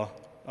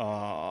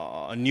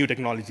new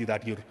technology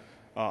that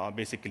you're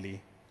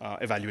basically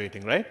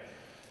evaluating, right?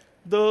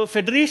 The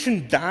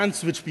federation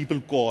dance, which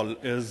people call,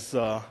 is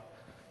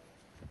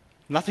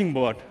nothing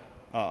but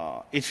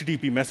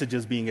HTTP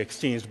messages being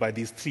exchanged by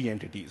these three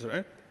entities,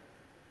 right?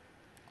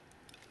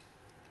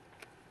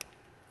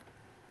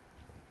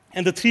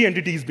 And the three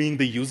entities being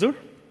the user,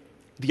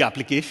 the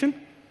application,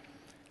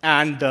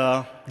 and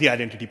the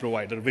identity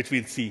provider, which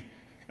we'll see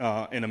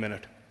in a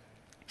minute.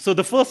 So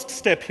the first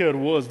step here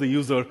was the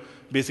user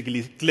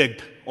basically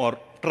clicked or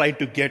tried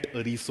to get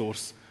a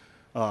resource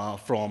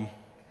from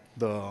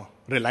the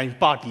relying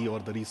party or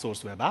the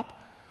resource web app.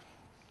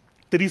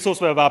 The resource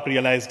web app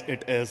realized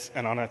it is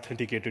an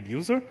unauthenticated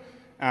user,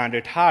 and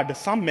it had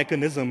some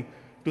mechanism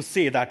to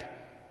say that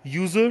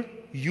user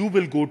you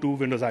will go to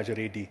Windows Azure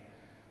AD.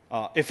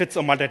 If it's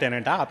a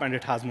multi-tenant app and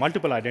it has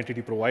multiple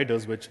identity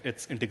providers which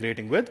it's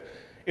integrating with,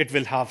 it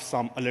will have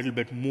a little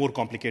bit more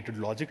complicated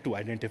logic to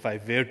identify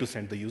where to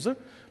send the user.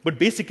 But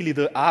basically,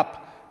 the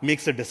app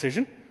makes a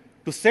decision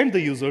to send the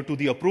user to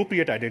the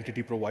appropriate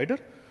identity provider.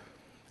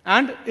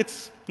 And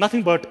it's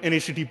nothing but an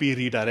HTTP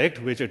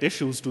redirect, which it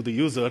issues to the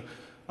user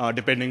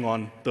depending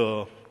on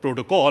the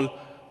protocol.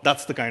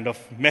 That's the kind of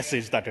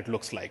message that it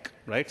looks like,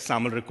 right?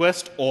 SAML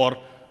request or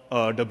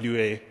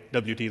WA,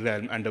 WT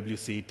realm, and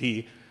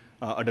WCT,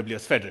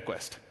 AWS Fed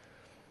request,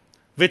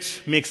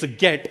 which makes a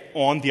get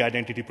on the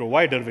identity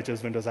provider, which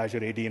is Windows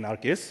Azure AD in our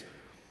case.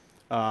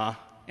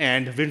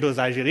 And Windows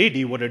Azure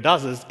AD, what it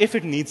does is, if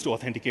it needs to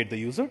authenticate the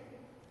user,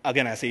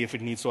 again, I say if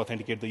it needs to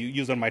authenticate, the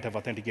user might have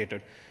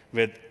authenticated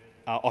with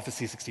Office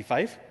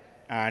 365,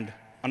 and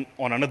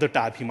on another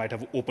tab, he might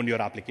have opened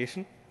your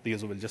application. The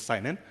user will just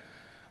sign in.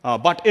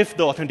 But if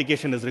the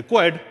authentication is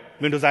required,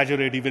 Windows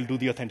Azure AD will do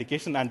the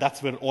authentication, and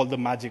that's where all the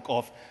magic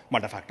of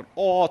multi-factor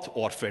auth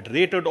or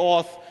federated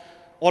auth,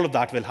 all of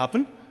that will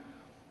happen.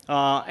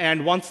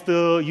 And once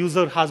the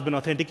user has been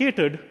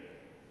authenticated,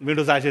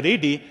 Windows Azure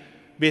AD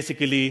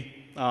basically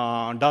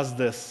does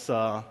this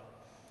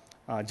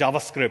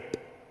JavaScript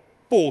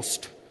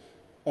post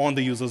on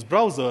the user's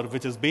browser,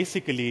 which is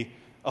basically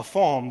a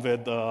form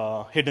with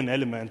hidden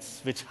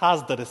elements, which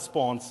has the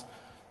response,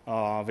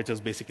 which is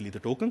basically the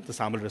token, the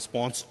SAML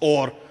response,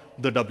 or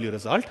the W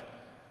result,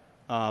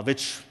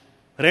 which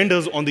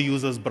renders on the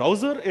user's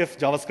browser. If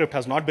JavaScript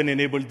has not been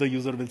enabled, the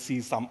user will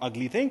see some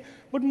ugly thing.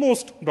 But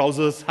most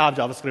browsers have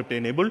JavaScript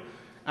enabled,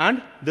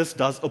 and this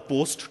does a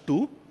post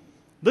to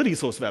the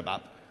resource web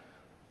app.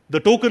 The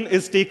token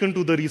is taken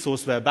to the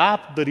resource web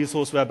app. The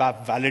resource web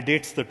app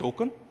validates the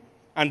token.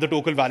 And the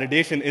token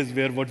validation is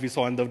where what we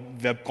saw in the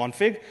web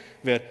config,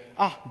 where,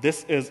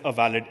 this is a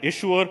valid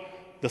issuer.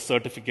 The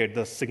certificate,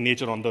 the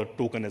signature on the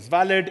token is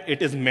valid.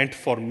 It is meant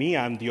for me.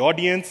 I'm the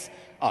audience.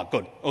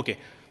 Good. OK.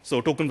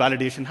 So token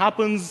validation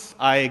happens.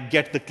 I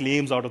get the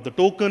claims out of the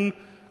token.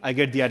 I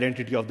get the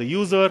identity of the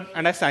user.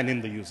 And I sign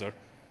in the user.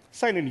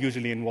 Sign in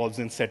usually involves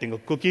in setting a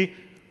cookie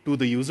to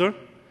the user.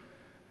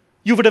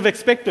 You would have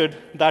expected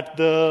that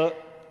the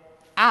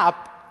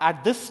app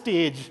at this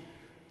stage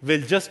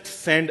will just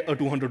send a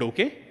 200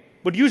 OK.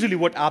 But usually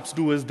what apps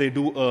do is they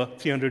do a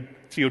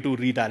 302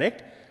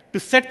 redirect to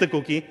set the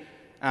cookie,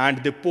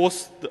 and they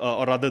post,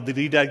 or rather they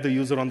redirect the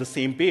user on the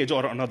same page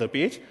or another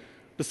page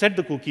to set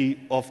the cookie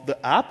of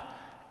the app,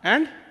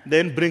 and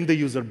then bring the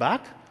user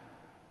back.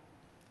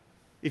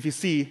 If you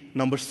see,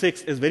 number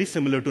 6 is very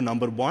similar to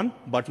number 1,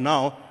 but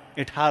now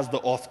it has the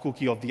auth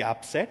cookie of the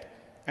app set,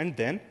 and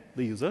then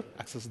the user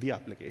accesses the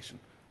application.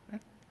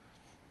 Right?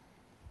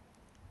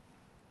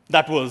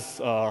 That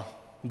was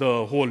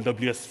the whole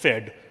WS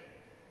Fed,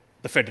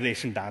 the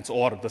federation dance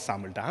or the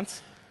SAML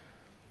dance.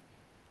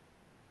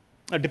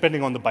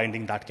 Depending on the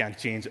binding, that can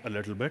change a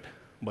little bit,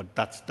 but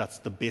that's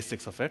the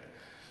basics of it.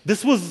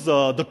 This was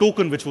the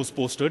token which was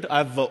posted.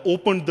 I've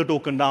opened the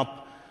token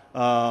up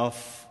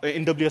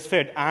in WS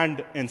Fed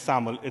and in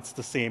SAML. It's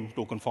the same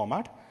token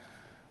format.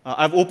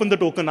 I've opened the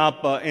token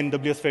up in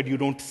WS Fed. You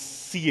don't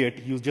see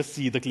it. You just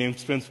see the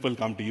claims principal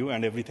come to you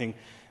and everything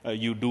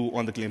you do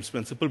on the claims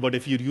principal. But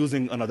if you're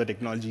using another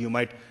technology, you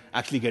might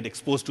actually get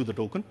exposed to the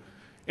token.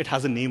 It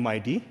has a name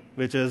ID,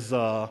 which is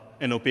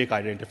an opaque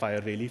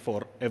identifier, really,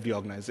 for every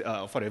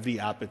for every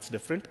app. It's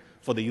different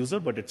for the user,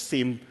 but it's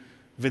same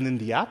within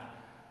the app.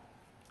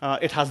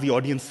 It has the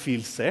audience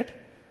field set.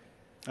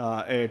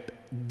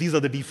 These are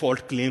the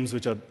default claims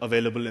which are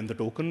available in the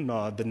token.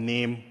 The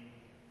name,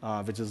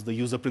 which is the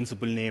user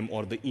principal name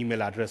or the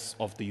email address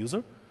of the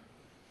user.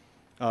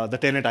 The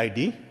tenant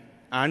ID,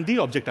 and the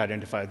object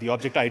identifier. The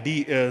object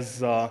ID is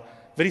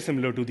very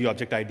similar to the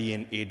object ID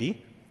in AD.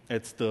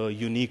 It's the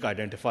unique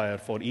identifier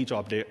for each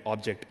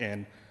object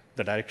in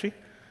the directory.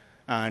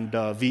 And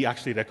we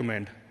actually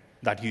recommend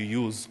that you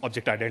use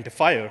object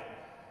identifier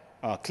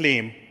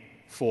claim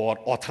for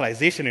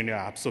authorization in your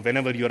app. So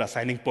whenever you're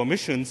assigning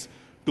permissions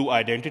to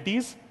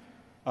identities,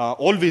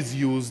 always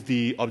use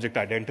the object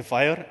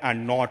identifier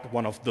and not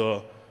one of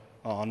the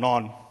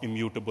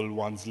non-immutable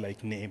ones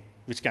like name,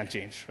 which can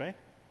change, right?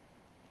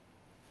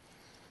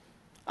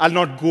 I'll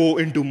not go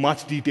into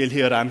much detail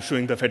here. I'm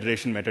showing the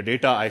federation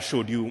metadata. I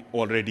showed you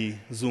already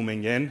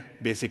zooming in.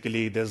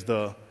 Basically, there's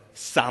the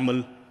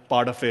SAML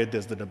part of it,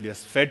 there's the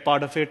WS Fed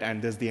part of it,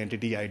 and there's the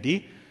entity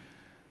ID.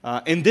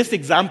 In this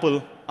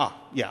example,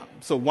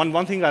 so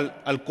one thing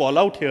I'll call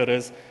out here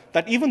is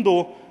that even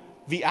though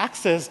we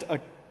accessed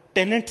a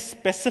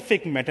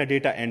tenant-specific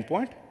metadata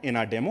endpoint in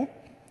our demo,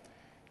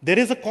 there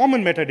is a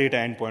common metadata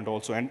endpoint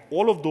also, and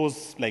all of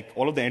those, like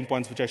all of the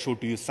endpoints which I showed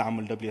to you,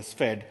 SAML, WS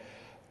Fed,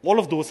 all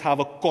of those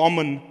have a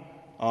common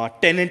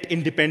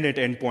tenant-independent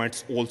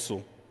endpoints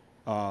also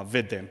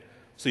with them.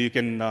 So you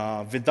can,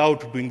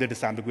 without doing the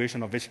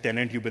disambiguation of which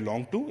tenant you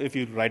belong to, if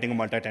you're writing a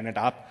multi-tenant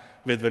app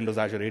with Windows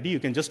Azure AD, you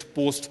can just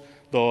post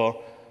the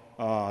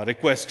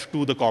request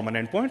to the common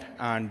endpoint,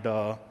 and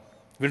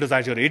Windows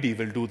Azure AD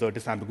will do the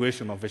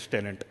disambiguation of which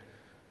tenant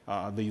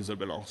the user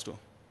belongs to.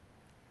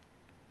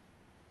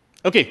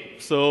 OK,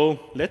 so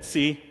let's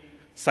see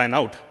sign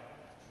out.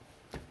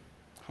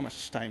 How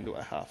much time do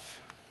I have?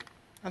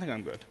 I think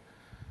I'm good.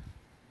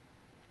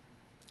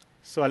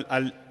 So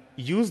I'll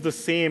use the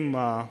same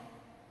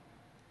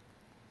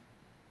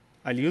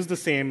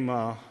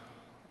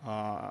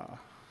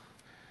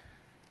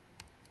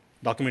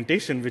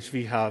documentation which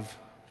we have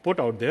put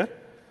out there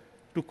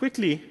to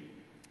quickly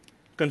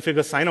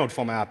configure sign out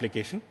for my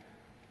application.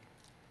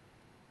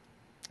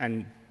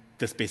 And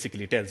this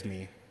basically tells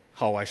me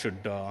how I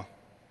should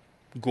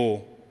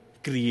go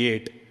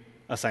create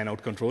a sign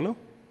out controller.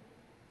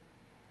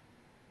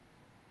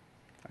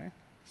 Okay.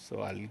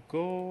 So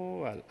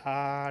I'll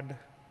add.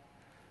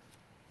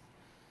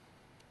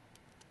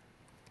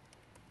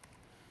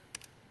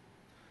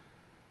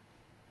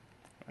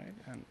 Right,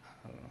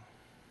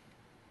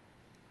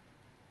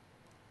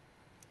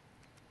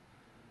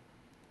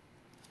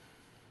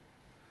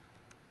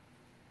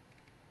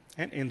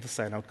 and in the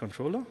sign out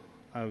controller,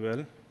 I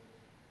will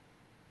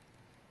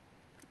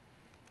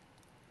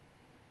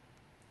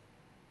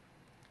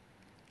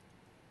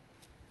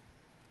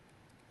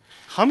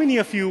How many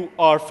of you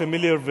are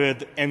familiar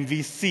with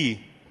MVC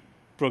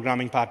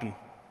programming pattern?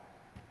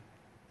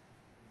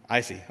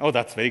 I see. Oh,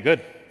 that's very good.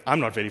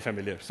 I'm not very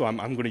familiar, so I'm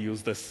going to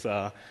use this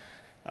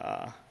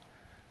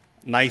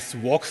nice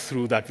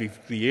walkthrough that we've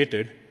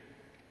created.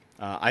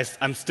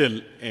 I'm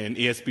still in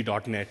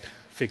ASP.NET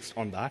fixed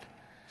on that.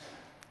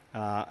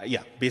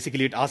 Yeah,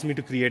 basically it asked me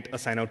to create a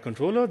sign-out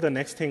controller. The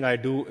next thing I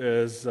do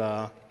is,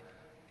 I'll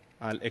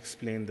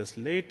explain this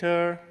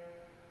later.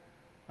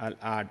 I'll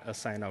add a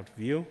sign-out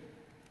view.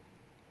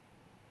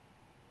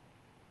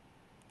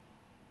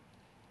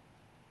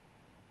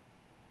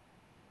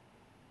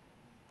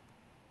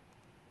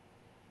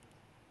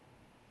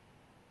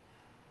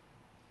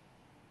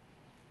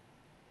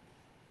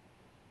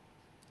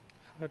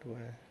 How do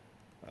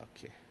I?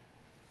 OK.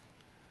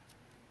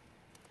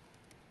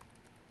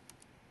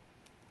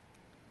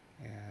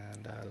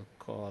 And I'll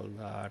call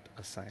that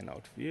a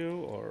sign-out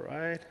view. All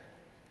right.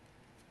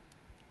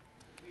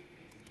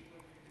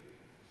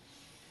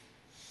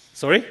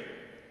 Sorry?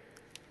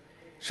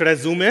 Should I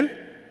zoom in?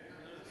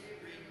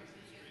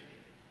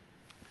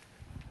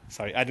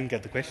 Sorry, I didn't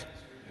get the question.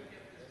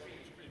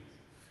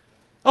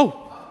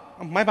 Oh,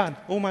 my bad.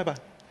 Oh, my bad.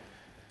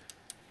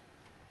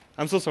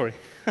 I'm so sorry.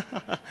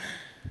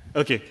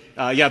 OK.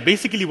 Yeah,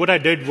 basically what I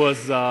did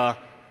was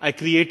I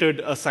created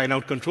a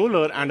sign-out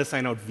controller and a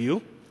sign-out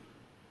view.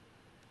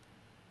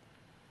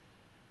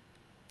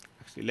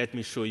 Actually, let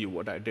me show you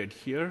what I did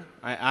here.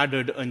 I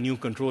added a new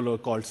controller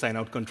called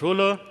sign-out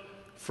controller.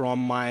 From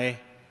my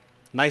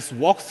nice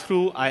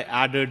walkthrough, I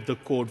added the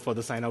code for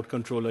the sign-out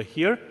controller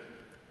here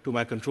to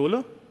my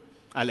controller.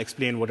 I'll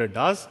explain what it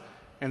does.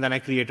 And then I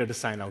created a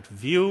sign-out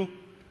view.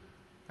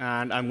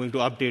 And I'm going to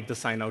update the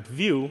sign-out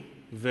view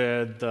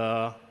with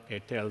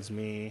it tells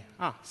me,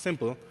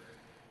 simple.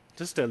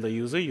 Just tell the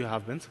user you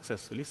have been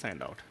successfully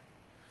signed out.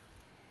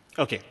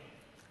 OK.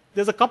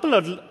 There's a couple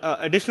of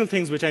additional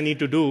things which I need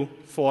to do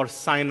for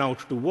sign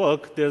out to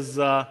work. There's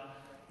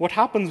what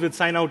happens with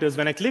sign out is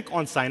when I click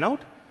on sign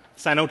out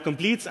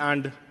completes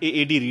and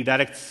AAD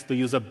redirects the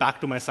user back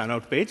to my sign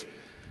out page.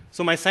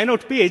 So my sign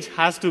out page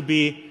has to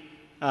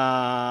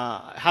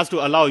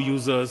allow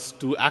users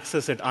to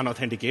access it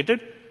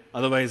unauthenticated.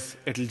 Otherwise,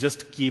 it'll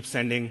just keep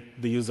sending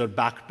the user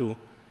back to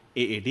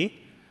AAD.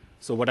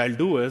 So what I'll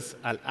do is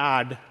I'll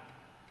add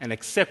an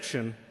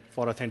exception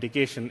for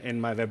authentication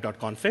in my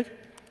web.config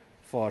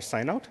for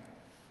sign out.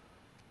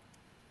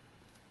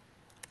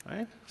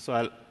 Right? So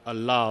I'll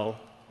allow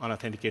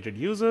unauthenticated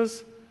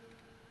users.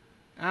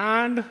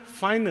 And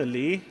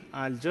finally,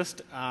 I'll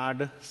just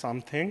add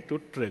something to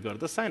trigger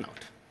the sign out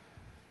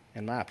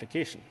in my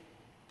application.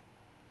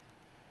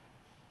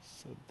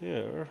 So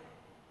there.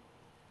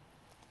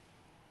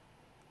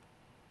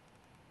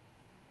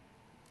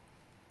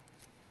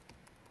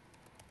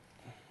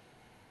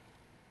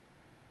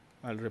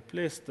 I'll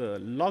replace the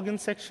login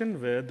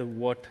section with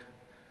what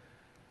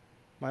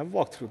my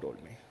walkthrough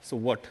told me. So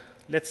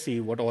let's see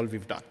what all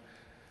we've done.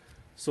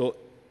 So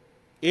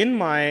in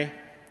my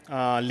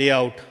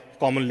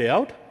common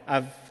layout,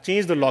 I've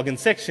changed the login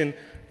section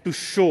to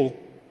show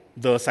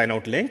the sign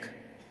out link,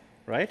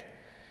 right?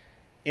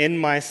 In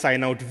my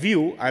sign out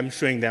view, I'm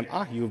showing them,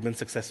 you've been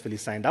successfully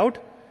signed out.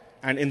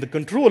 And in the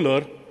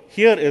controller,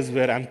 here is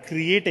where I'm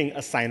creating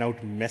a sign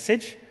out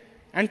message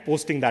and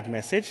posting that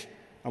message.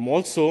 I'm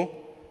also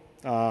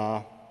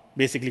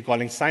basically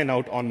calling sign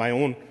out on my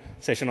own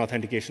session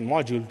authentication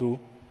module to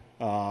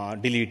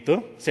delete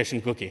the session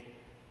cookie.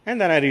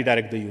 And then I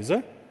redirect the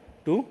user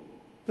to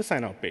the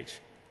sign out page,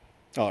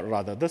 or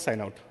rather the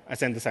sign out. I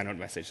send the sign out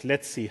message.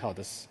 Let's see how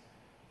this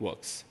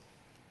works.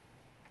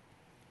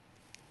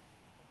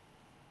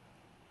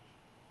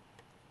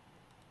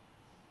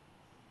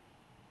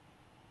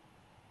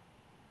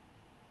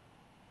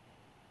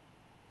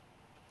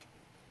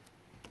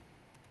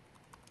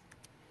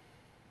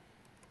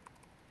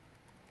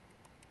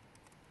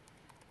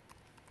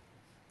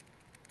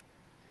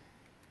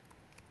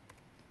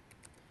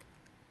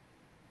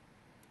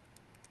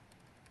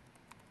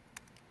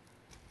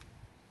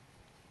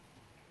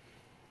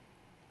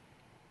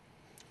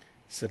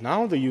 So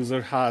now the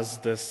user has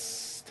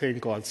this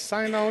thing called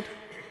sign out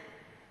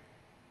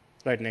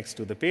right next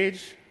to the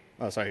page.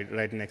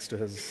 Right next to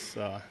his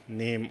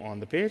name on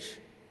the page.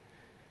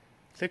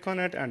 Click on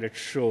it, and it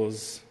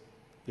shows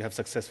you have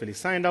successfully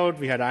signed out.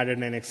 We had added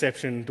an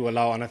exception to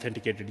allow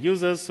unauthenticated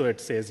users, so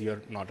it says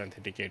you're not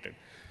authenticated.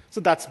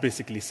 So that's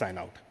basically sign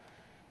out,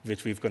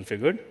 which we've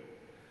configured.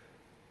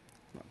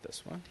 Not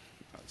this one.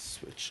 I'll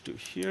switch to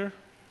here.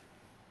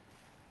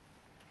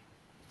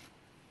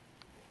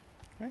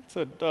 Right,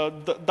 so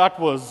that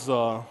was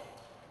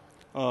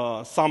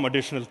some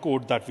additional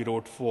code that we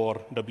wrote for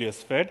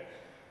WS-Fed,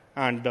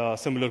 and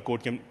similar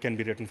code can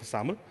be written for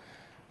SAML.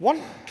 One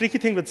tricky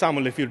thing with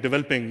SAML, if you're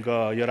developing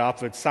your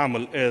app with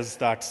SAML, is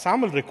that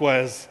SAML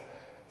requires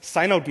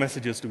sign-out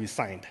messages to be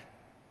signed.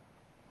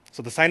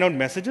 So the sign-out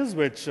messages,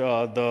 which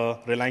the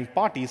relying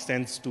party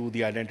sends to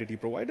the identity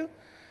provider,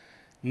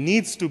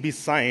 needs to be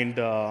signed,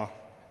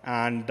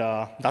 and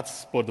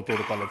that's per the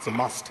protocol. It's a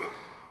must.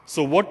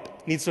 So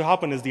what needs to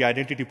happen is the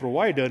identity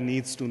provider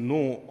needs to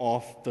know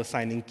of the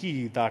signing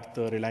key that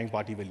the relying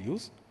party will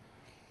use.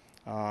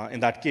 In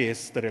that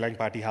case, the relying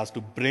party has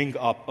to bring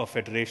up a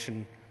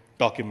federation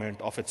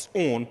document of its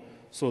own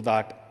so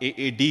that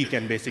AAD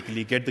can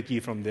basically get the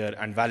key from there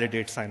and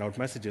validate sign-out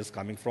messages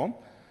coming from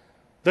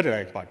the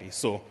relying party.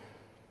 So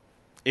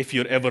if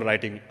you're ever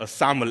writing a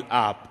SAML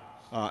app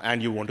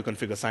and you want to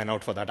configure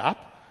sign-out for that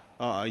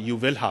app, you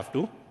will have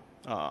to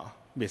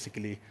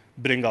basically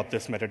bring up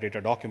this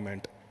metadata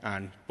document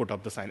and put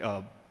up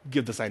the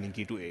give the signing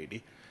key to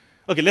AAD.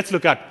 Okay, let's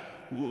look at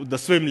the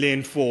swim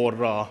lane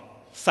for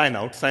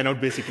sign-out.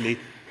 Sign-out basically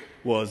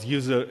was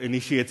user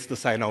initiates the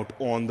sign-out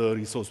on the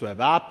resource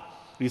web app.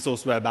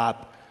 Resource web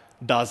app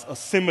does a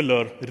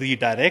similar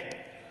redirect.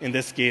 In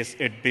this case,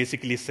 it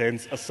basically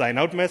sends a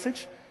sign-out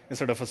message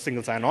instead of a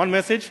single sign-on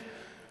message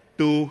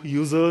to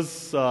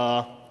users,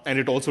 and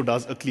it also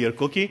does a clear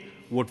cookie,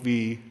 what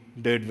we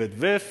did with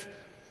WIF.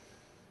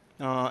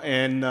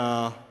 In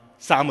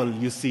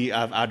SAML, you see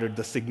I've added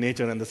the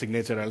signature and the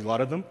signature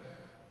algorithm.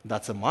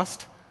 That's a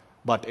must.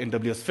 But in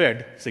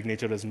WS-Fed,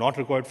 signature is not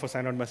required for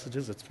sign-out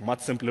messages. It's much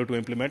simpler to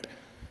implement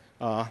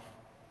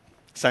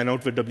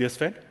sign-out with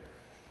WS-Fed.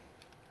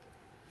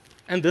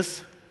 And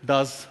this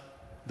does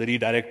the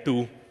redirect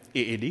to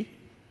AAD.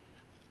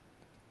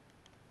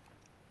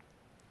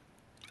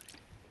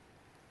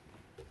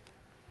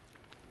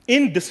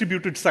 In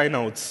distributed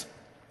sign-outs,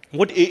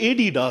 what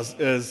AAD does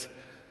is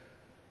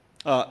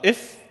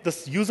if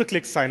the user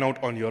clicks sign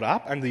out on your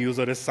app and the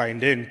user is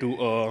signed in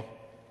to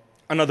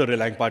another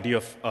relying party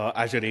of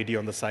Azure AD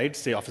on the side,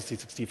 say Office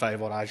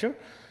 365 or Azure,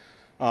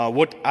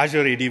 what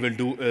Azure AD will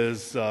do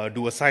is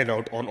do a sign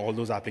out on all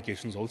those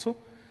applications also.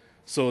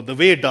 So the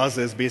way it does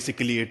is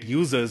basically it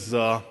uses,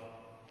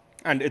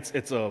 and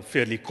it's a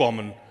fairly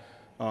common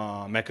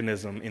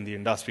mechanism in the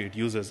industry, it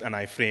uses an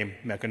iframe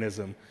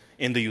mechanism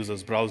in the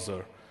user's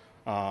browser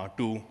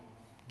to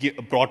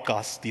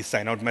broadcast these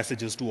sign-out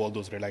messages to all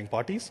those relying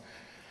parties.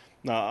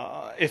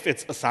 If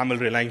it's a SAML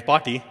relying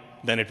party,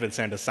 then it will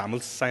send a SAML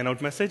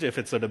sign-out message. If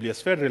it's a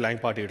WS-Fed relying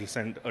party, it will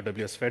send a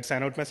WS-Fed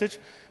sign-out message.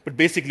 But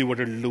basically what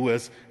it will do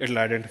is it will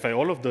identify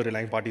all of the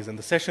relying parties in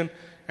the session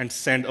and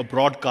send a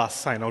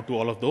broadcast sign-out to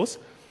all of those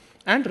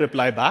and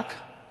reply back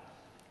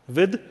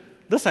with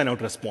the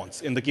sign-out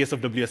response. In the case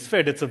of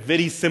WS-Fed, it's a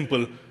very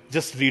simple,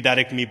 just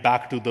redirect me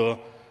back to the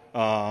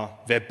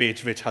web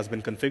page which has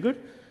been configured.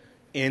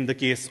 In the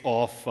case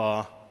of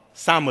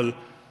SAML,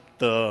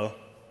 the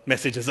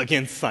message is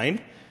again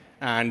signed,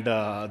 and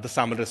the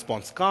SAML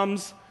response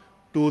comes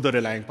to the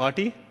relying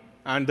party,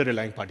 and the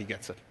relying party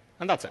gets it.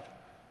 And that's it.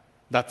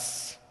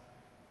 That's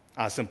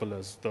as simple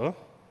as the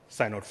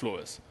sign-out flow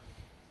is.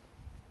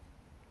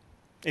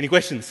 Any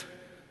questions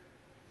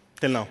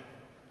till now?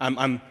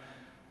 I'm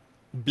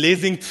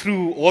blazing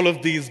through all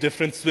of these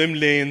different swim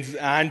lanes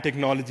and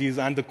technologies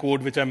and the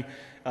code which I'm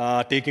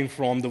taking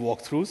from the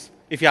walkthroughs.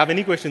 If you have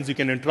any questions, you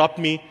can interrupt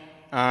me,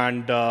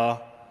 and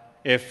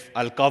if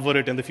I'll cover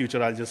it in the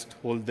future, I'll just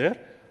hold there.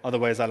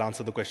 Otherwise, I'll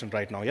answer the question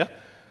right now, yeah?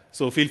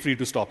 So feel free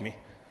to stop me.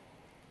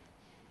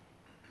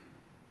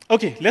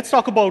 Okay, let's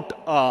talk about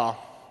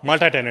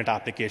multi-tenant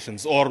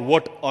applications, or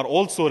what are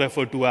also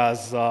referred to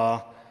as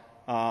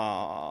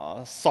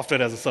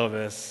software as a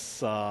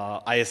service,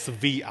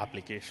 ISV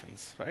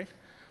applications, right?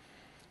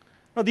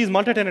 Now, these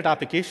multi-tenant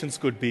applications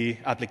could be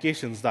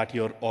applications that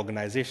your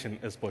organization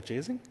is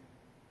purchasing,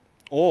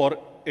 or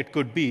it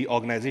could be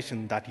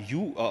applications that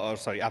you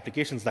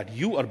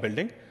are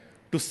building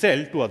to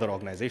sell to other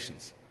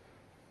organizations,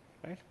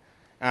 right?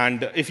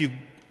 And if you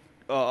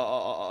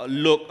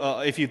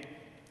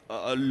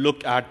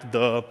look at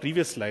the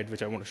previous slide,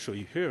 which I want to show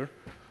you here,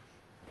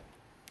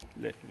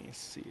 let me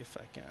see if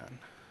I can.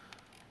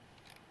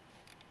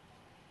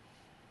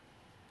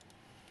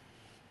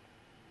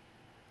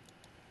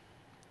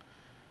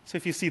 So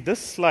if you see this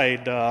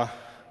slide,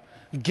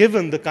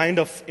 given the kind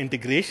of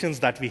integrations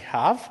that we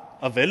have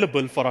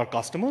available for our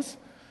customers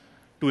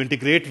to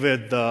integrate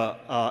with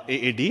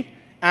AAD,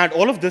 and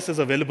all of this is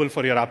available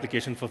for your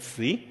application for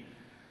free,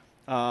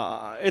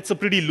 it's a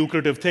pretty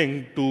lucrative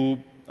thing to,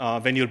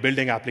 when you're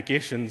building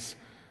applications,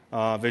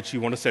 which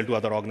you want to sell to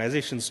other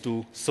organizations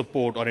to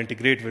support or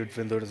integrate with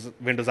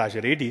Windows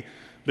Azure AD,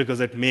 because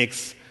it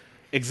makes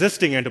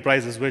existing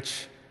enterprises,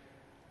 which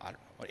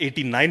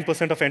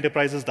 89% of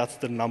enterprises, that's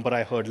the number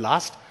I heard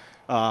last,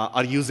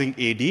 are using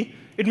AD.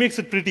 It makes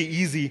it pretty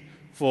easy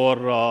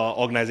for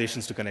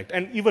organizations to connect.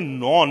 And even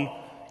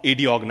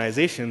non-AD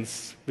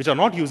organizations, which are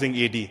not using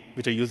AD,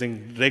 which are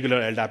using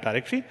regular LDAP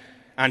directory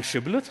and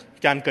Shibboleth,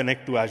 can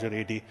connect to Azure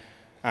AD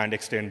and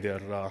extend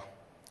their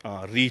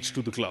reach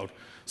to the cloud.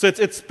 So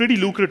it's pretty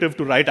lucrative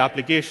to write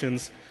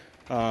applications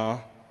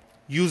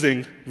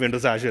using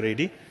Windows Azure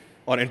AD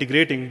or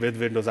integrating with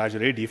Windows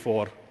Azure AD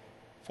for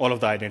all of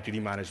the identity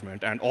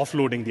management and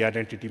offloading the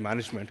identity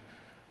management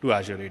to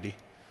Azure AD.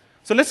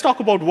 So let's talk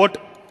about what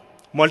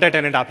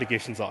multi-tenant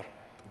applications are,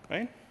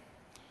 right?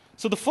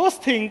 So the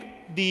first thing,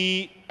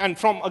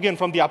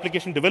 from the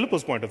application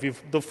developer's point of view,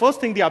 the first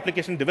thing the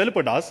application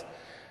developer does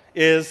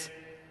is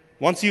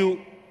once you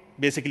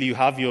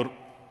have your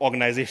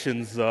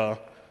organization's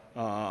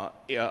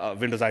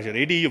Windows Azure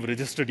AD, you've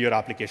registered your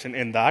application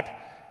in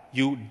that,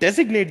 you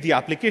designate the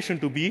application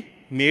to be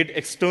made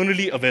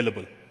externally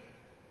available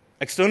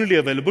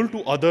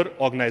to other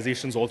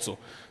organizations also.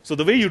 So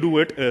the way you do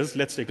it is,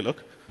 let's take a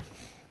look.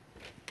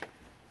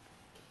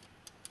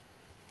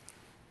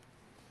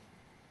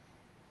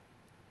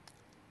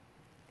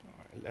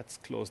 Let's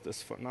close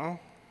this for now.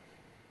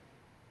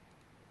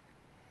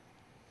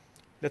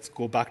 Let's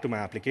go back to my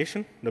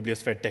application,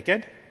 WSFed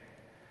TechEd,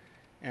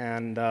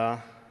 and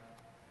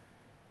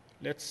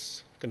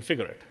let's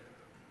configure it.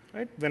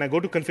 Right? When I go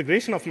to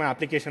configuration of my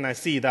application, I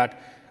see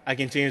that I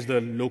can change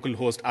the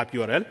localhost app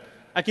URL.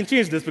 I can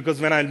change this because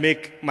when I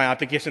make my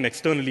application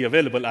externally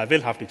available, I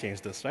will have to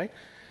change this, right?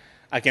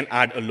 I can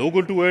add a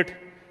logo to it,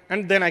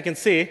 and then I can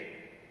say,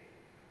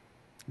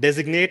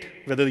 designate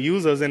whether the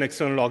users in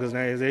external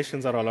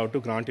organizations are allowed to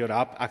grant your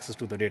app access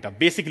to the data.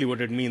 Basically,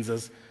 what it means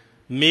is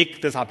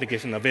make this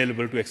application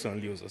available to external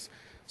users.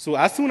 So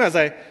as soon as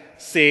I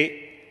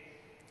say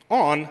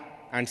on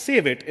and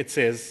save it, it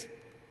says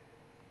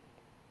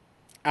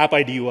app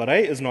ID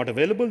URI is not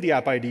available. The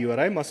app ID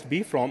URI must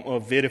be from a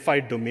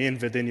verified domain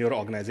within your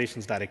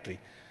organization's directory.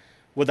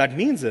 What that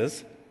means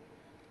is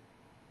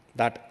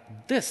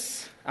that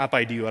this app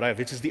ID URI,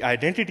 which is the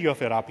identity of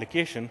your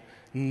application,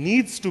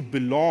 needs to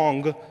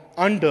belong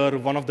under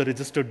one of the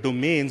registered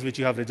domains which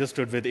you have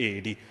registered with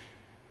AAD.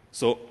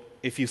 So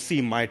if you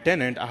see my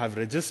tenant, I have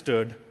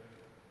registered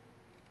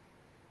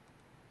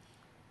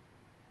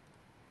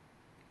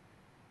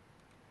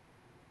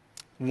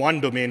one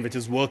domain, which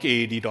is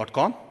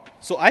workaad.com.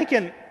 So I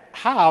can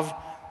have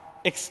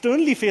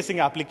externally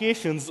facing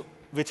applications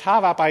which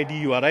have app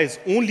ID URIs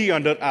only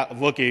under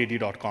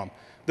workaad.com.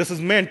 This is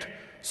meant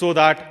so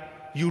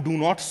that you do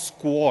not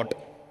squat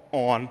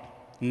on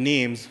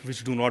names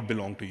which do not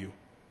belong to you,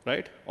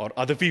 right? Or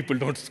other people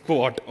don't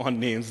squat on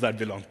names that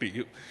belong to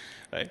you,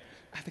 right?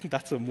 I think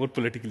that's a more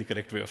politically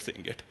correct way of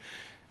saying it.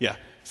 Yeah.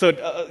 So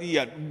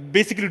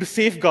basically to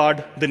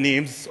safeguard the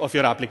names of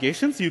your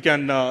applications, you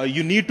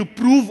need to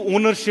prove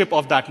ownership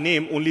of that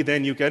name. Only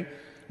then you can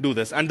do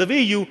this. And the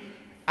way you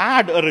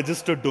add a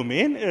registered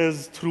domain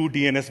is through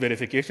DNS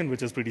verification,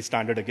 which is pretty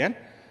standard again.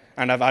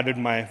 And I've added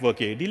my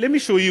workaad. Let me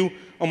show you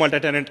a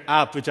multi-tenant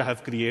app which I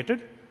have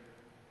created.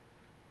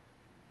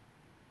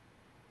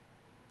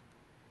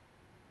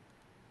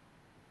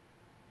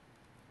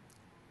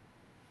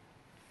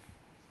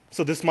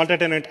 So this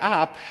multi-tenant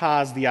app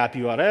has the app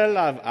URL.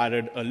 I've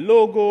added a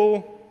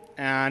logo,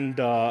 and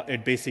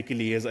it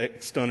basically is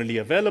externally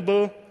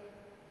available.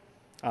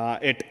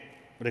 It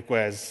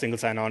requires single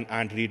sign-on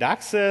and read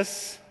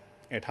access.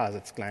 It has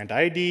its client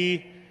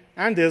ID,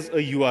 and there's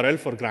a URL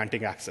for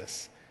granting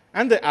access.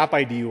 And the app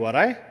ID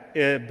URI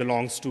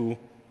belongs to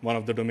one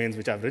of the domains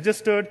which I've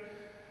registered,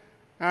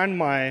 and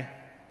my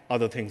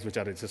other things which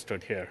are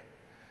registered here.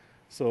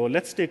 So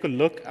let's take a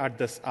look at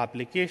this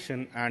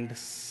application and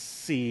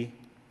see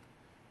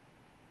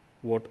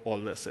what all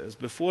this is.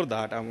 Before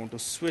that, I want to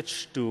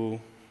switch to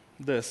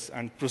this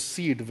and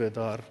proceed with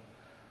our...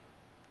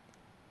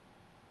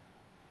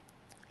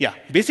 Yeah,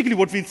 basically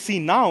what we've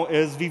seen now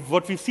is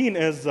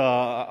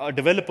a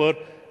developer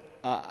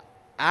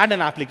add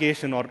an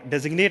application or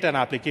designate an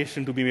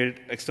application to be made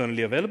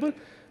externally available.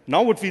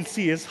 Now what we'll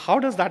see is how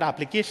does that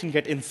application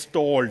get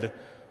installed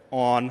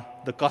on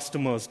the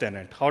customer's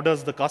tenant? How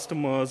does the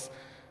customers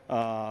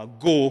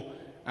go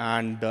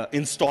and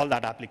install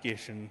that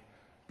application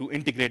to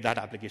integrate that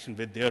application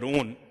with their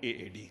own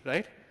AAD,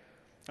 right?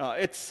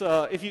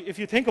 If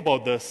you think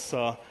about this,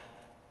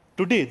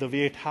 today the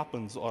way it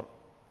happens, or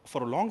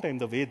for a long time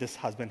the way this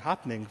has been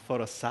happening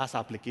for a SaaS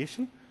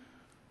application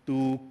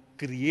to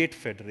create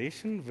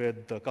federation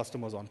with the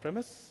customers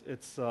on-premise,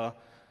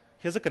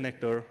 here's a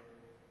connector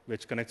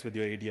which connects with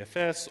your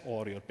ADFS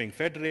or your Ping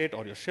Federate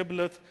or your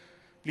Shibboleth.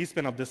 Please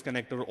spin up this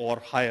connector or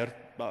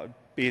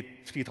pay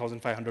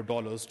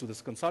 $3,500 to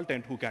this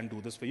consultant who can do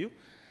this for you.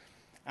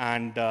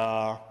 And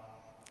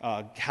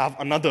have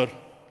another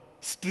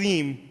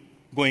stream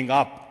going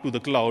up to the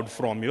cloud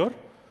from your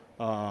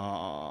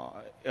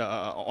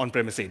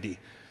on-premise AD.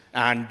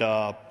 And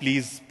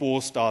please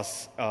post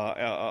us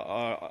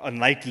a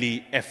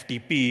nightly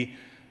FTP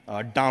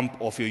dump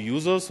of your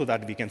users so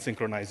that we can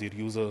synchronize your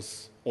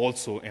users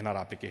also in our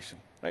application,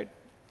 right?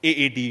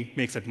 AAD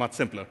makes it much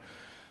simpler.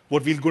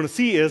 What we're going to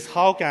see is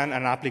how can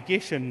an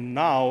application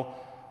now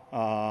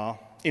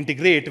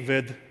integrate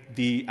with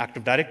the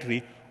Active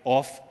Directory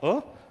of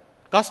a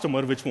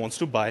customer which wants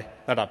to buy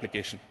that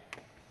application.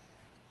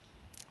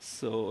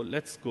 So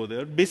let's go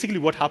there. Basically,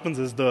 what happens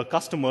is the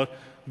customer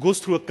goes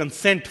through a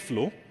consent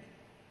flow,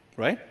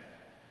 right?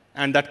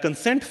 And that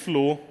consent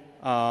flow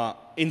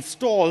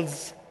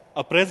installs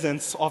a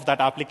presence of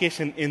that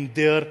application in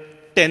their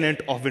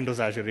tenant of Windows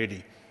Azure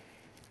AD.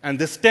 And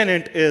this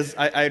tenant is,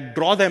 I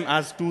draw them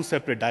as two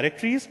separate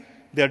directories.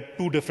 They are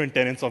two different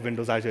tenants of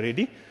Windows Azure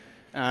AD.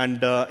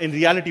 And in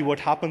reality, what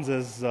happens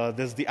is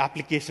there's the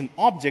application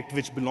object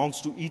which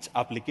belongs to each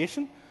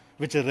application,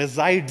 which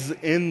resides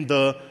in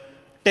the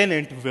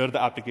tenant where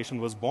the application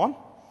was born.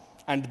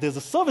 And there's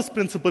a service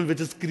principal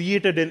which is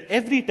created in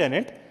every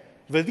tenant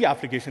where the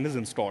application is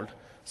installed.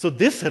 So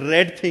this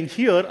red thing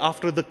here,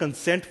 after the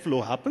consent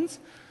flow happens,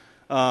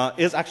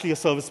 is actually a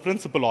service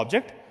principal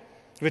object,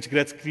 which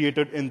gets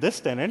created in this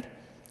tenant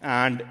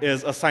and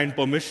is assigned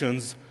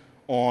permissions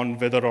on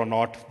whether or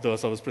not the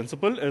service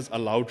principal is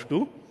allowed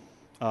to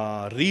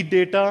read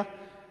data,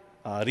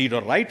 read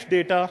or write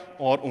data,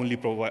 or only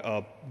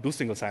do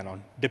single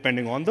sign-on,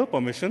 depending on the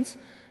permissions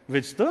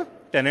which the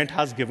tenant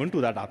has given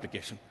to that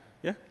application.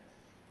 Yeah?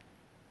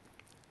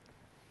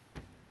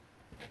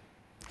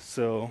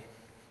 So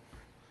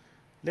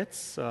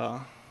let's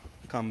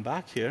come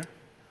back here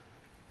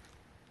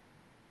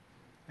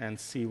and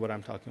see what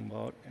I'm talking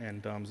about in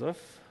terms of,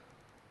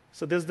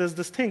 so there's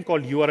this thing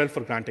called URL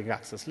for granting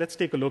access. Let's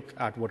take a look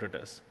at what it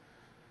is.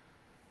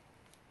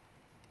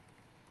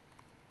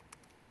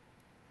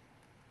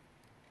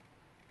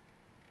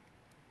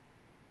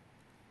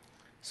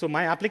 So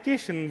my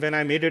application, when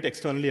I made it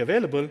externally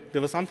available,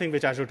 there was something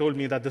which Azure told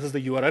me that this is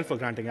the URL for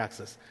granting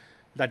access.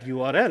 That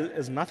URL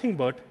is nothing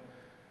but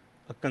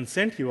a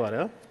consent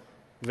URL,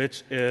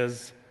 which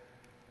is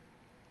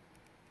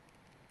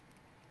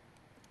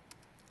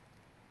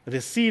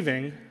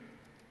receiving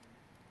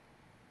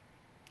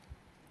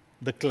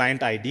the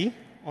client ID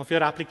of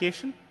your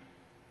application,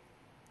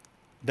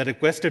 the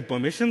requested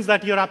permissions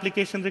that your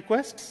application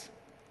requests,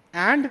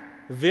 and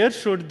where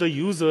should the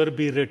user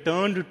be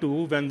returned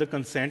to when the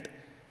consent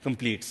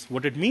completes.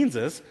 What it means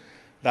is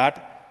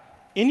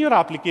that in your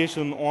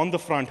application on the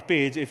front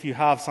page, if you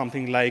have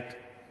something like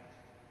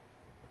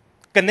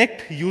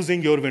connect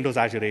using your Windows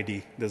Azure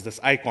AD, there's this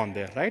icon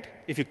there, right?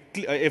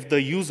 If the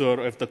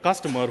user, if the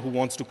customer who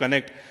wants to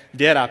connect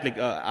their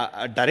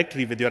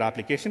directory with your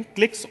application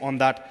clicks on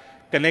that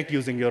connect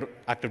using your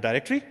Active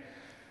Directory,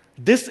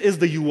 this is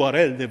the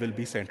URL they will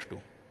be sent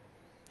to.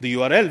 The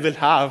URL will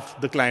have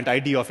the client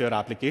ID of your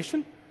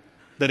application,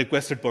 the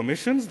requested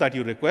permissions that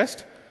you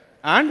request,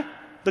 and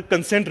the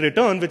consent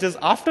return, which is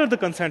after the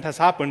consent has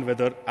happened,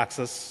 whether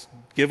access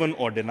given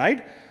or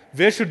denied,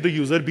 where should the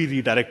user be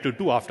redirected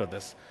to after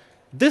this.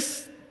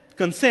 This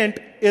consent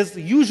is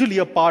usually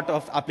a part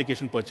of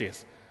application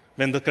purchase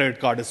when the credit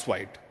card is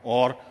swiped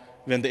or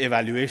when the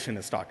evaluation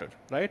is started,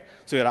 right?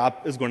 So your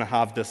app is going to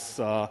have this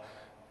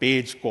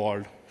page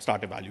called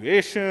Start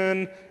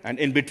Evaluation, and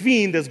in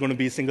between there's going to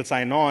be single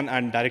sign-on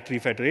and directory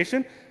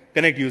federation,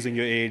 connect using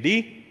your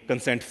AAD,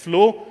 consent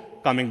flow,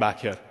 coming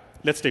back here.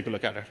 Let's take a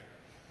look at it.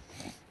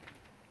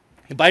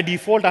 By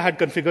default, I had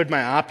configured my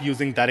app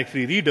using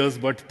directory readers,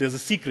 but there's a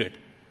secret.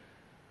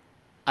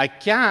 I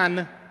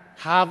can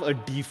have a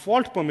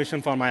default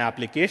permission for my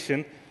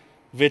application,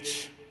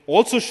 which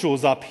also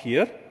shows up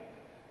here.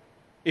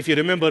 If you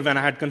remember, when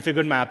I had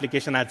configured my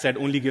application, I had said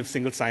only give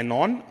single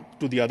sign-on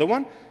to the other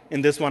one.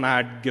 In this one, I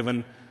had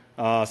given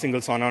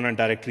single sign-on and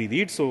directory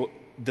read, so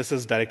this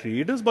is directory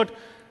readers. But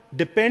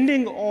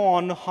depending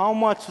on how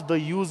much the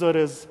user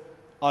is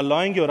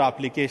allowing your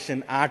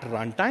application at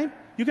runtime,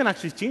 you can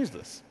actually change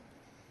this.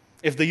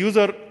 If the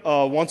user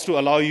wants to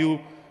allow you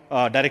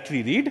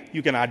directory read,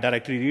 you can add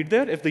directory read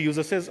there. If the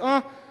user says,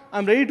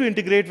 I'm ready to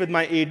integrate with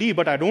my AD,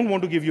 but I don't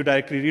want to give you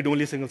directory read,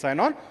 only single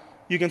sign-on,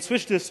 you can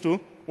switch this to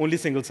only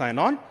single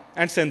sign-on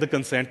and send the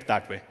consent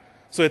that way.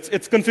 So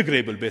it's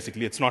configurable,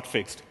 basically. It's not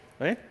fixed,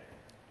 right?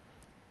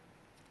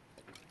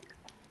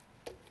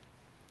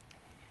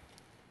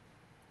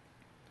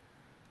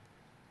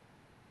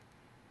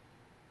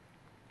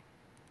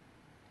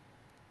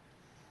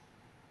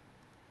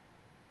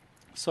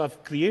 So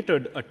I've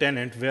created a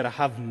tenant where I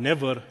have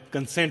never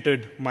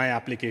consented my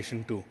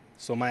application to.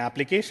 So my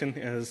application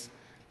is,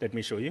 let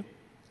me show you.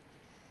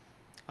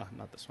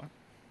 Not this one.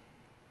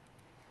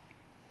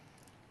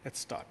 Let's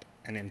start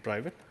and in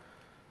private.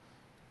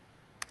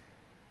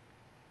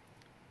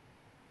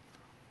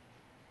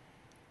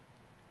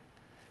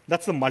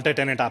 That's the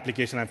multi-tenant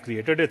application I've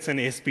created. It's an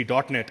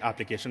ASP.NET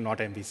application, not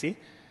MVC.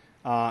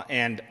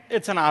 And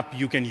it's an app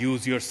you can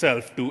use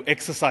yourself to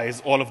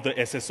exercise all of the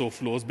SSO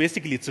flows.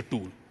 Basically, it's a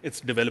tool. It's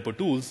developer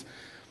tools,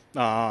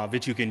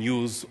 which you can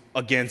use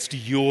against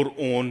your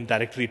own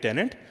directory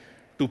tenant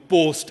to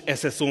post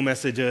SSO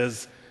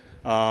messages,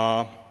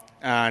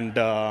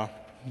 and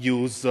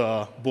use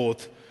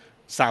both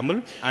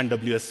SAML and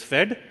WS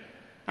Fed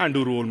and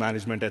do role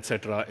management,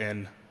 etc.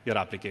 in your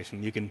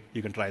application. You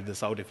can try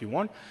this out if you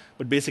want.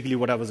 But basically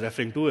what I was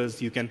referring to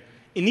is you can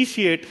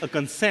initiate a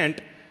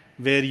consent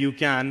where you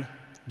can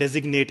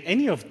designate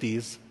any of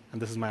these,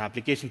 and this is my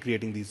application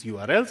creating these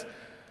URLs.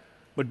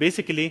 But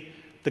basically,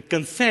 the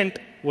consent,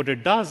 what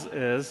it does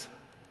is,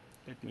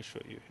 let me show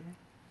you here.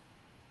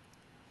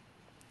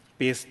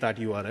 Paste that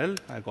URL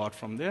I got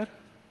from there.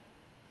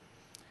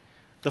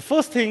 The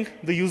first thing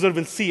the user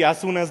will see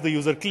as soon as the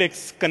user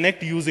clicks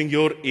connect using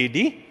your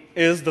AD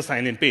is the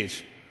sign-in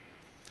page.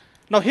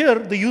 Now here,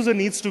 the user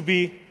needs to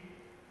be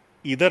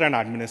either an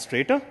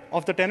administrator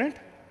of the tenant,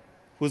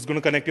 who's going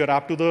to connect your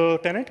app to the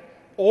tenant,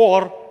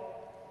 or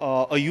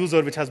a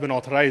user which has been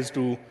authorized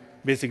to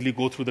basically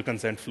go through the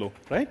consent flow,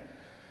 right?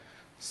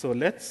 So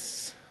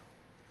let's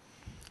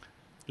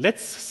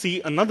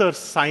see another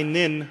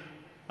sign-in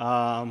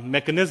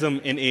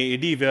mechanism in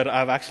AAD where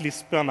I've actually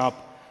spun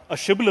up a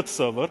shibboleth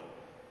server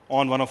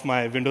on one of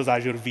my Windows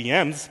Azure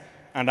VMs,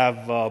 and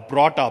I've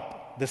brought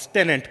up this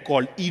tenant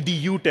called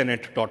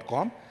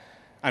edutenant.com.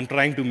 I'm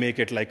trying to make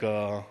it like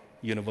a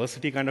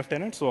university kind of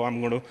tenant, so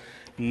I'm going to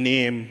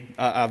name,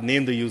 I've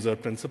named the user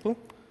principal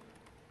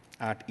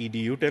at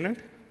edutenant.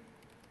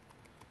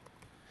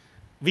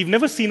 We've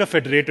never seen a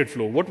federated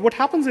flow. What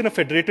happens in a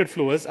federated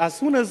flow is as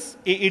soon as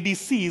AAD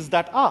sees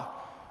that,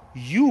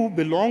 you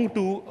belong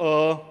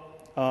to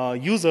a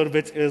user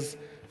which is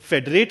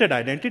federated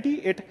identity,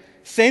 it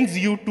sends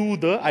you to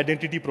the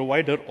identity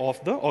provider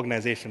of the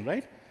organization,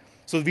 right?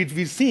 So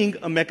we're seeing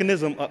a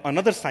mechanism,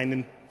 another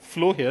sign-in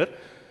flow here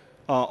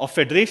of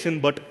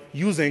federation, but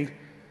using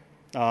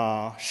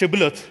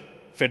shibboleth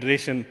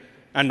federation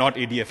and not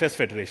ADFS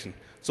federation.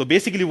 So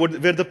basically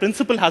where the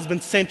principal has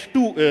been sent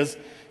to is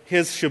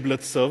his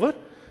shibboleth server.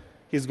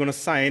 He's going to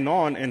sign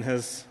on in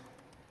his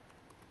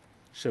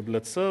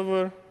shibboleth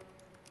server.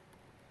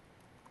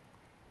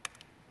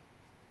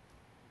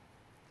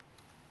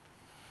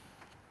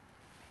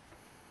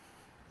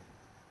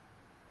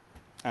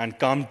 And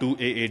come to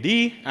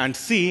AAD and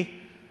see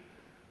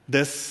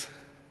this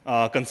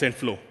consent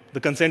flow. The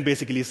consent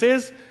basically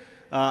says,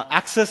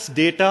 access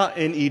data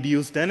in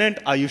EDU's tenant.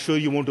 Are you sure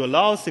you want to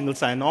allow single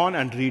sign-on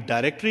and read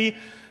directory?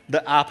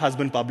 The app has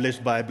been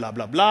published by blah,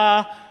 blah,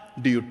 blah.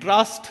 Do you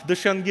trust the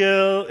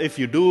Shangil? If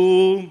you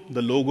do,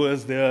 the logo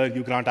is there,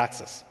 you grant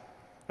access,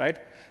 right?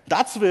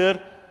 That's where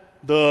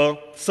the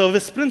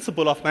service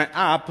principal of my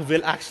app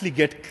will actually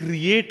get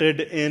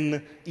created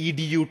in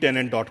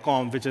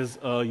edutenant.com, which is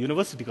a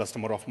university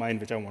customer of mine,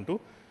 which I want to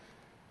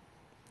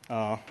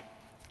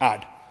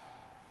add.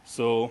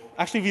 So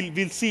actually,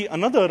 we'll see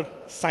another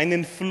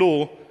sign-in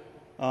flow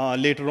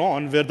later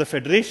on where the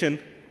federation.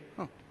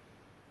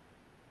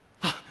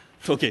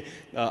 Okay,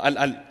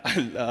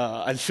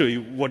 I'll show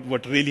you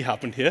what really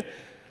happened here.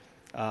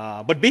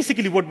 But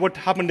basically, what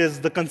happened is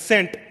the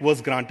consent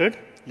was granted.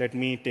 Let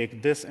me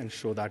take this and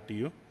show that to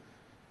you.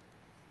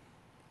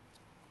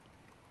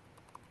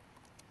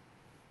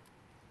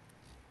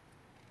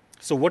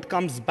 So what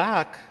comes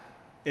back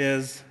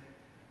is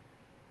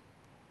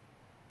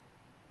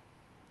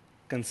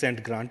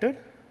consent granted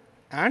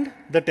and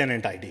the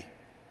tenant ID.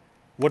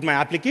 What my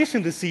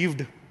application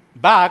received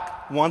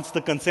back once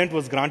the consent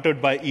was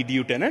granted by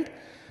EDU tenant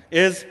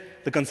is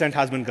the consent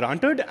has been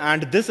granted,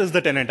 and this is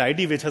the tenant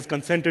ID which has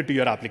consented to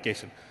your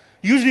application.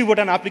 Usually what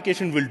an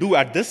application will do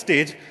at this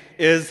stage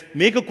is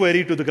make a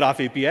query to the Graph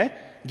API,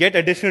 get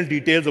additional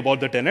details about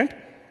the tenant,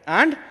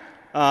 and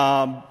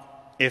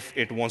if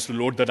it wants to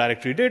load the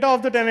directory data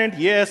of the tenant,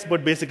 yes,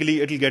 but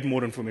basically it'll get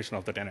more information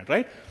of the tenant,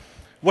 right?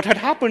 What had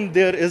happened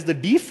there is the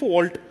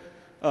default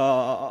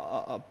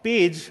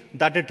page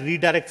that it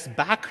redirects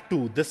back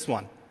to this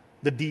one.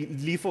 The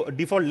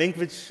default link,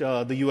 which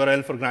the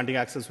URL for granting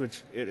access,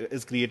 which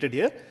is created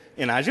here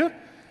in Azure,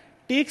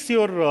 takes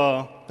your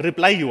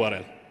reply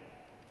URL,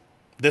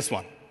 this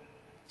one.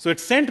 So it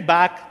sent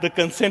back the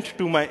consent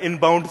to my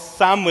inbound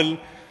SAML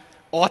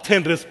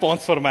auth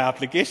response for my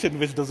application,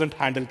 which doesn't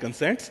handle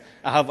consents.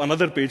 I have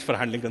another page for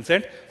handling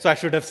consent, so I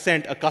should have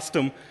sent a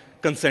custom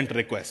consent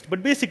request.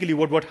 But basically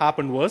what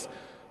happened was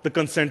the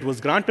consent was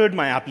granted,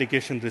 my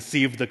application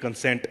received the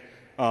consent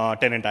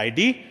tenant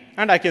ID,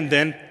 and I can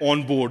then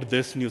onboard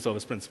this new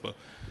service principal.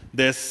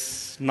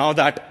 Now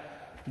that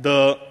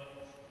the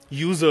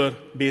user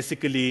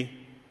basically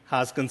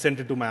has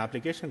consented to my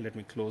application, let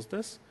me close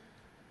this.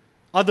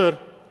 Other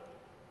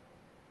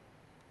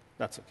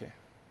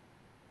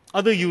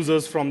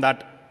users from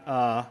that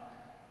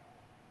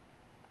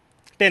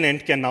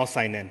tenant can now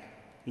sign in.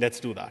 Let's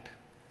do that.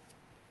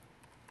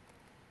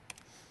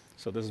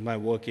 So this is my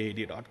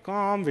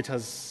workaad.com,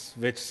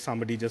 which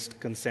somebody just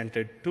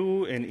consented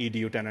to in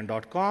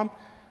edutenant.com.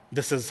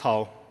 This is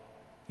how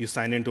you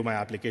sign into my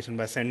application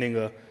by sending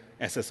a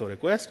SSO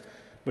request.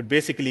 But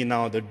basically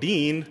now the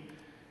dean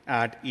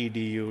at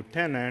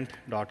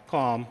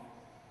edutenant.com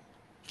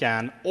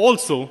can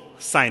also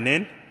sign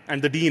in,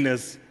 and the dean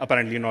is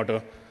apparently not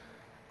an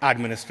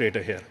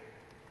administrator here.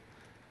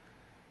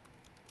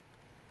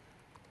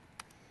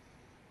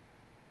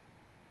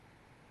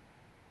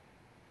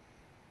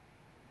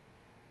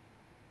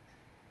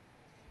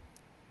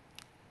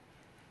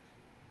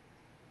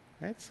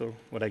 Right? So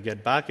what I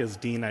get back is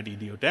Dean at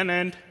edu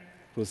tenant,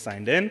 who's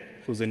signed in,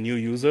 who's a new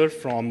user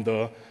from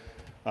the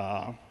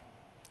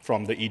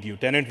edu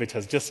tenant, which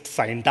has just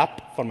signed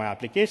up for my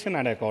application,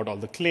 and I got all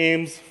the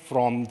claims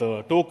from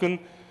the token,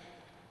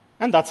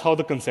 and that's how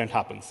the consent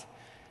happens.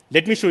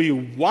 Let me show you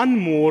one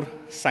more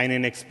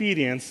sign-in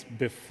experience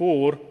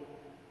before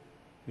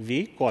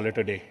we call it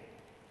a day.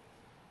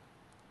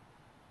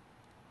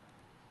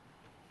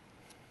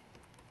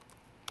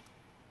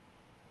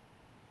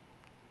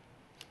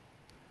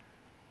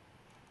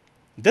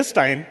 This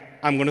time,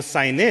 I'm going to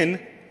sign in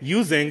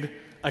using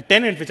a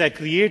tenant which I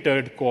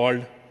created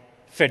called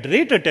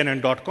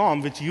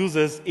federatedtenant.com, which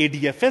uses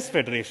ADFS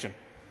federation.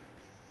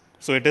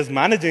 So it is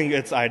managing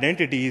its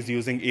identities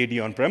using AD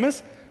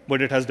on-premise,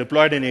 but it has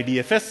deployed an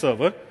ADFS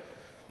server.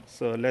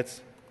 So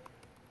let's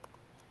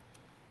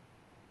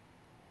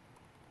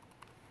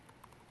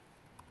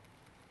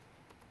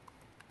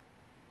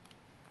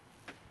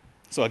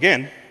So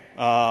again,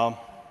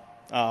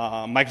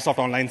 Microsoft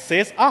Online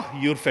says,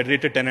 you're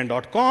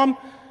federatedtenant.com.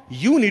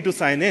 You need to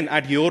sign in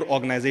at your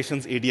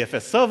organization's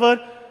ADFS server.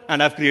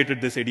 And I've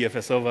created this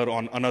ADFS server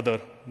on another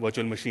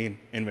virtual machine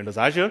in Windows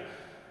Azure.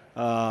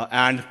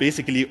 And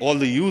basically, all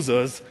the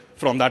users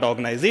from that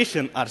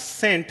organization are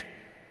sent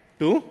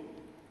to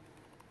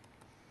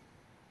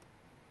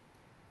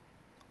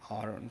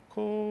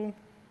RNCO,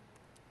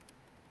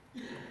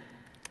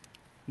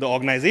 the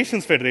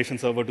organization's federation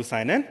server, to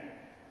sign in.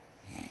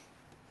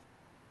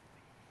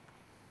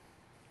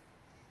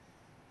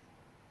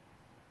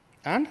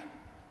 And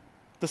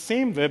the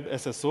same web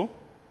SSO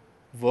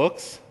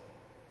works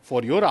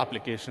for your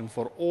application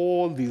for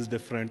all these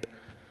different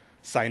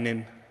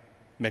sign-in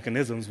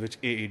mechanisms which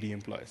AAD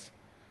employs.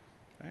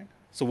 Right?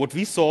 So what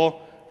we saw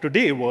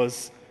today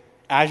was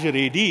Azure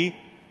AD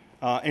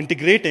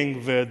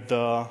integrating with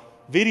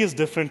various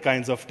different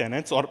kinds of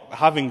tenants, or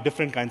having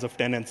different kinds of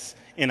tenants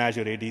in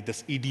Azure AD.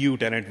 This edu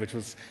tenant, which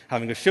was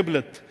having a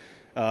shibboleth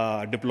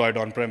deployed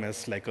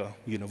on-premise like a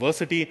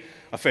university,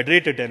 a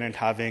federated tenant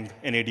having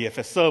an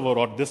ADFS server,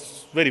 or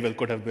this very well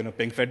could have been a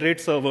Ping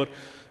Federate server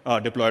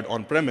deployed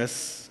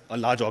on-premise, a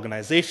large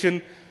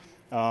organization,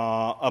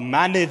 a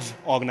managed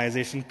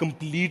organization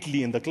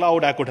completely in the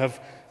cloud. I could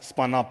have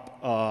spun up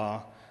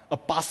a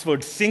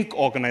password sync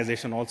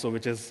organization also,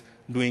 which is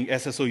doing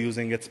SSO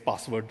using its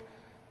password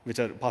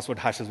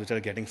hashes which are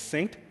getting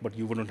synced, but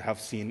you wouldn't have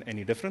seen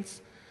any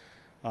difference.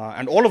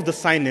 And all of the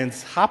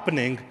sign-ins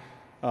happening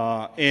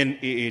in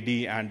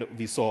AAD, and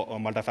we saw a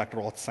multi-factor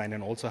auth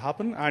sign-in also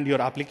happen, and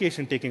your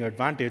application taking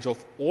advantage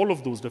of all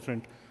of those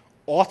different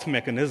auth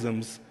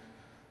mechanisms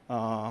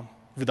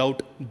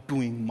without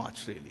doing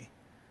much, really.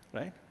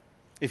 Right?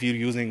 If you're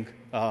using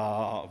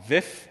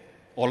VIF,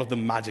 all of the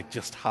magic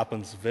just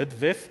happens with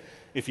VIF.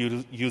 If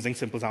you're using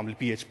simple sample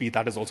PHP,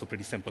 that is also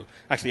pretty simple.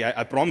 Actually,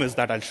 I promise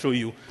that I'll show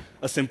you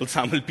a simple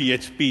sample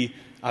PHP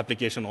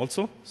application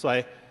also. So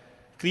I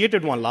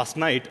created one last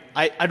night.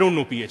 I don't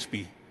know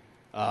PHP.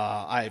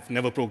 I've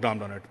never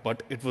programmed on it,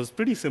 but it was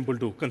pretty simple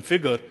to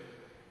configure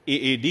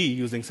AAD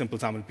using simple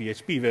sample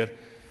PHP, where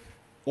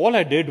all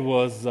I did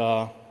was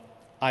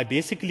I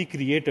basically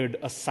created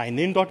a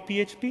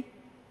signin.php,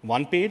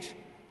 one page,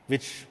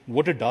 which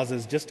what it does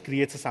is just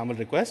creates a SAML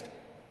request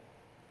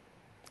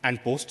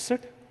and posts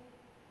it,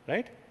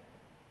 right?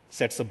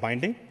 Sets the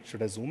binding.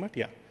 Should I zoom it?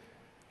 Yeah.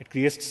 It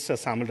creates a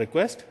SAML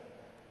request,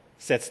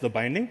 sets the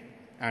binding,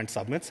 and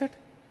submits it.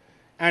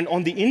 And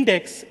on the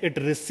index, it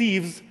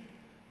receives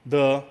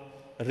the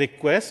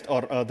request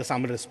or the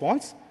SAML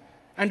response,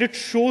 and it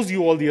shows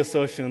you all the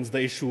assertions,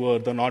 the issuer,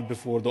 the not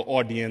before, the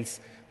audience,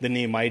 the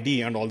name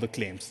ID, and all the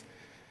claims.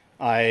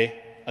 I,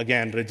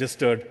 again,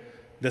 registered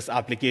this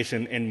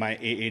application in my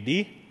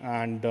AAD,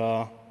 and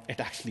it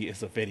actually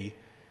is a very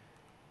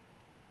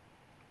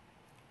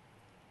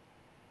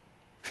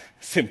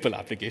simple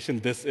application.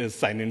 This is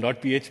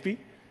signin.php,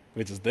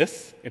 which is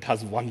this. It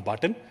has one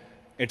button.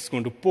 It's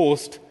going to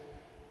post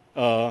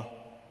a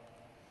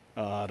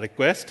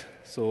request.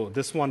 So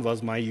this one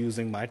was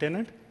using my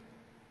tenant.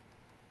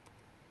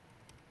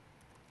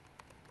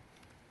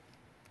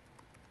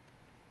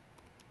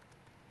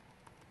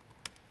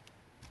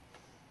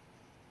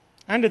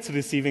 And it's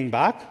receiving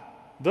back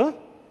the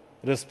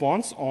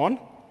response on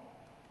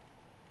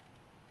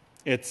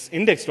its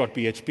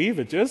index.php,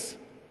 which is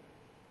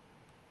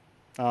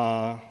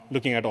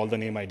looking at all the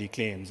name ID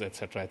claims,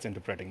 etc. It's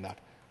interpreting that.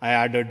 I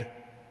added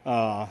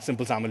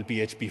simple SAML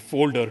PHP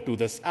folder to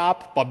this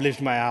app,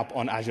 published my app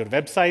on Azure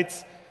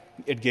websites.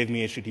 It gave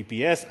me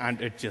HTTPS,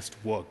 and it just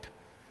worked.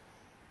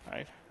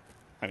 Right?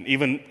 I mean,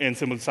 even in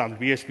simple SAML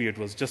PHP, it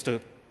was just a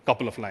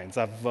couple of lines.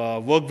 I've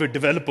worked with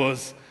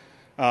developers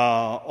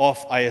of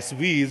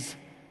ISVs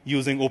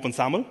using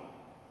OpenSAML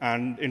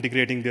and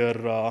integrating their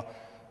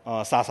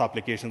SaaS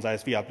applications,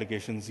 ISV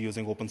applications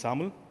using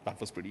OpenSAML. That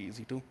was pretty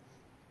easy too.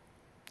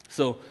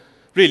 So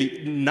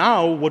really,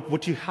 now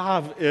what you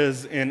have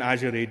is in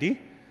Azure AD,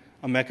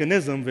 a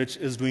mechanism which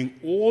is doing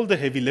all the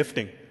heavy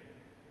lifting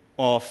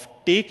of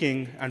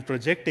taking and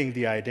projecting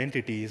the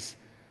identities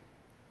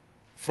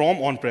from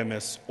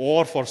on-premise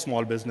or for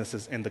small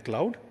businesses in the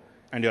cloud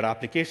and your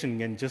application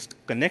can just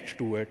connect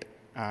to it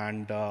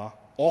and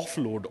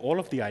offload all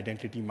of the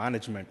identity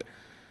management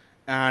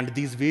and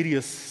these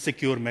various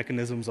secure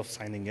mechanisms of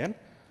signing in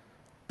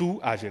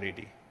to Azure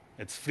AD.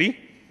 It's free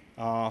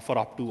for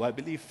up to, I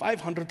believe,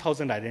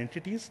 500,000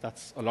 identities.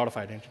 That's a lot of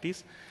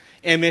identities.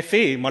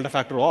 MFA,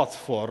 multi-factor auth,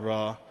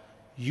 for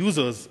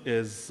users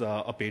is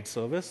a paid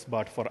service,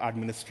 but for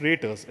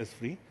administrators is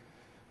free.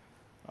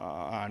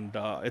 And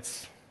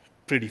it's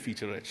pretty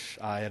feature-rich.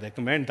 I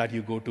recommend that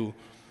you go to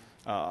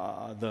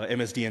the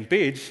MSDN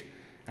page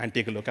and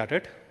take a look at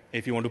it.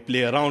 If you want to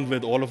play around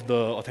with all of the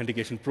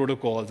authentication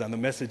protocols and the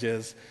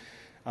messages,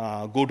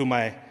 go to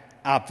my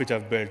app which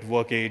I've built,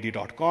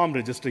 workaad.com,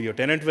 register your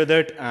tenant with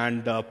it,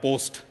 and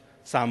post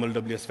SAML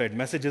WS-fed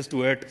messages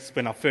to it,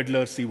 spin up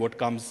Fiddler, see what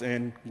comes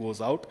in, goes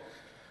out,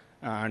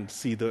 and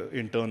see the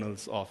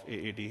internals of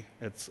AAD.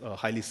 It's a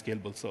highly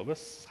scalable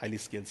service, highly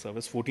scaled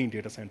service, 14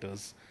 data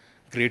centers,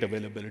 great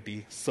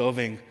availability,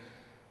 serving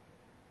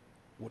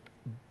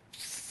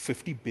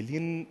 50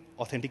 billion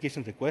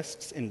authentication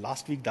requests in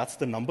last week. That's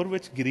the number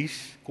which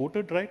Girish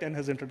quoted, right, in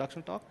his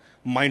introduction talk.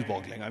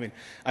 Mind-boggling. I mean,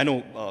 I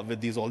know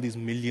with all these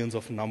millions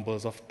of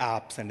numbers of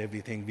apps and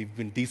everything, we've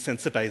been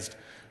desensitized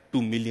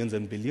to millions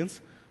and billions.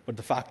 But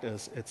the fact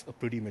is, it's a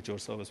pretty mature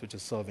service which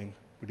is serving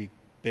pretty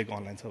big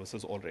online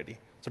services already.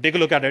 So take a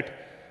look at it,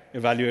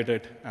 evaluate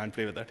it, and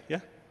play with it. Yeah?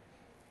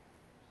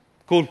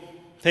 Cool.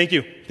 Thank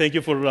you. Thank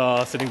you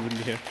for sitting with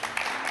me here.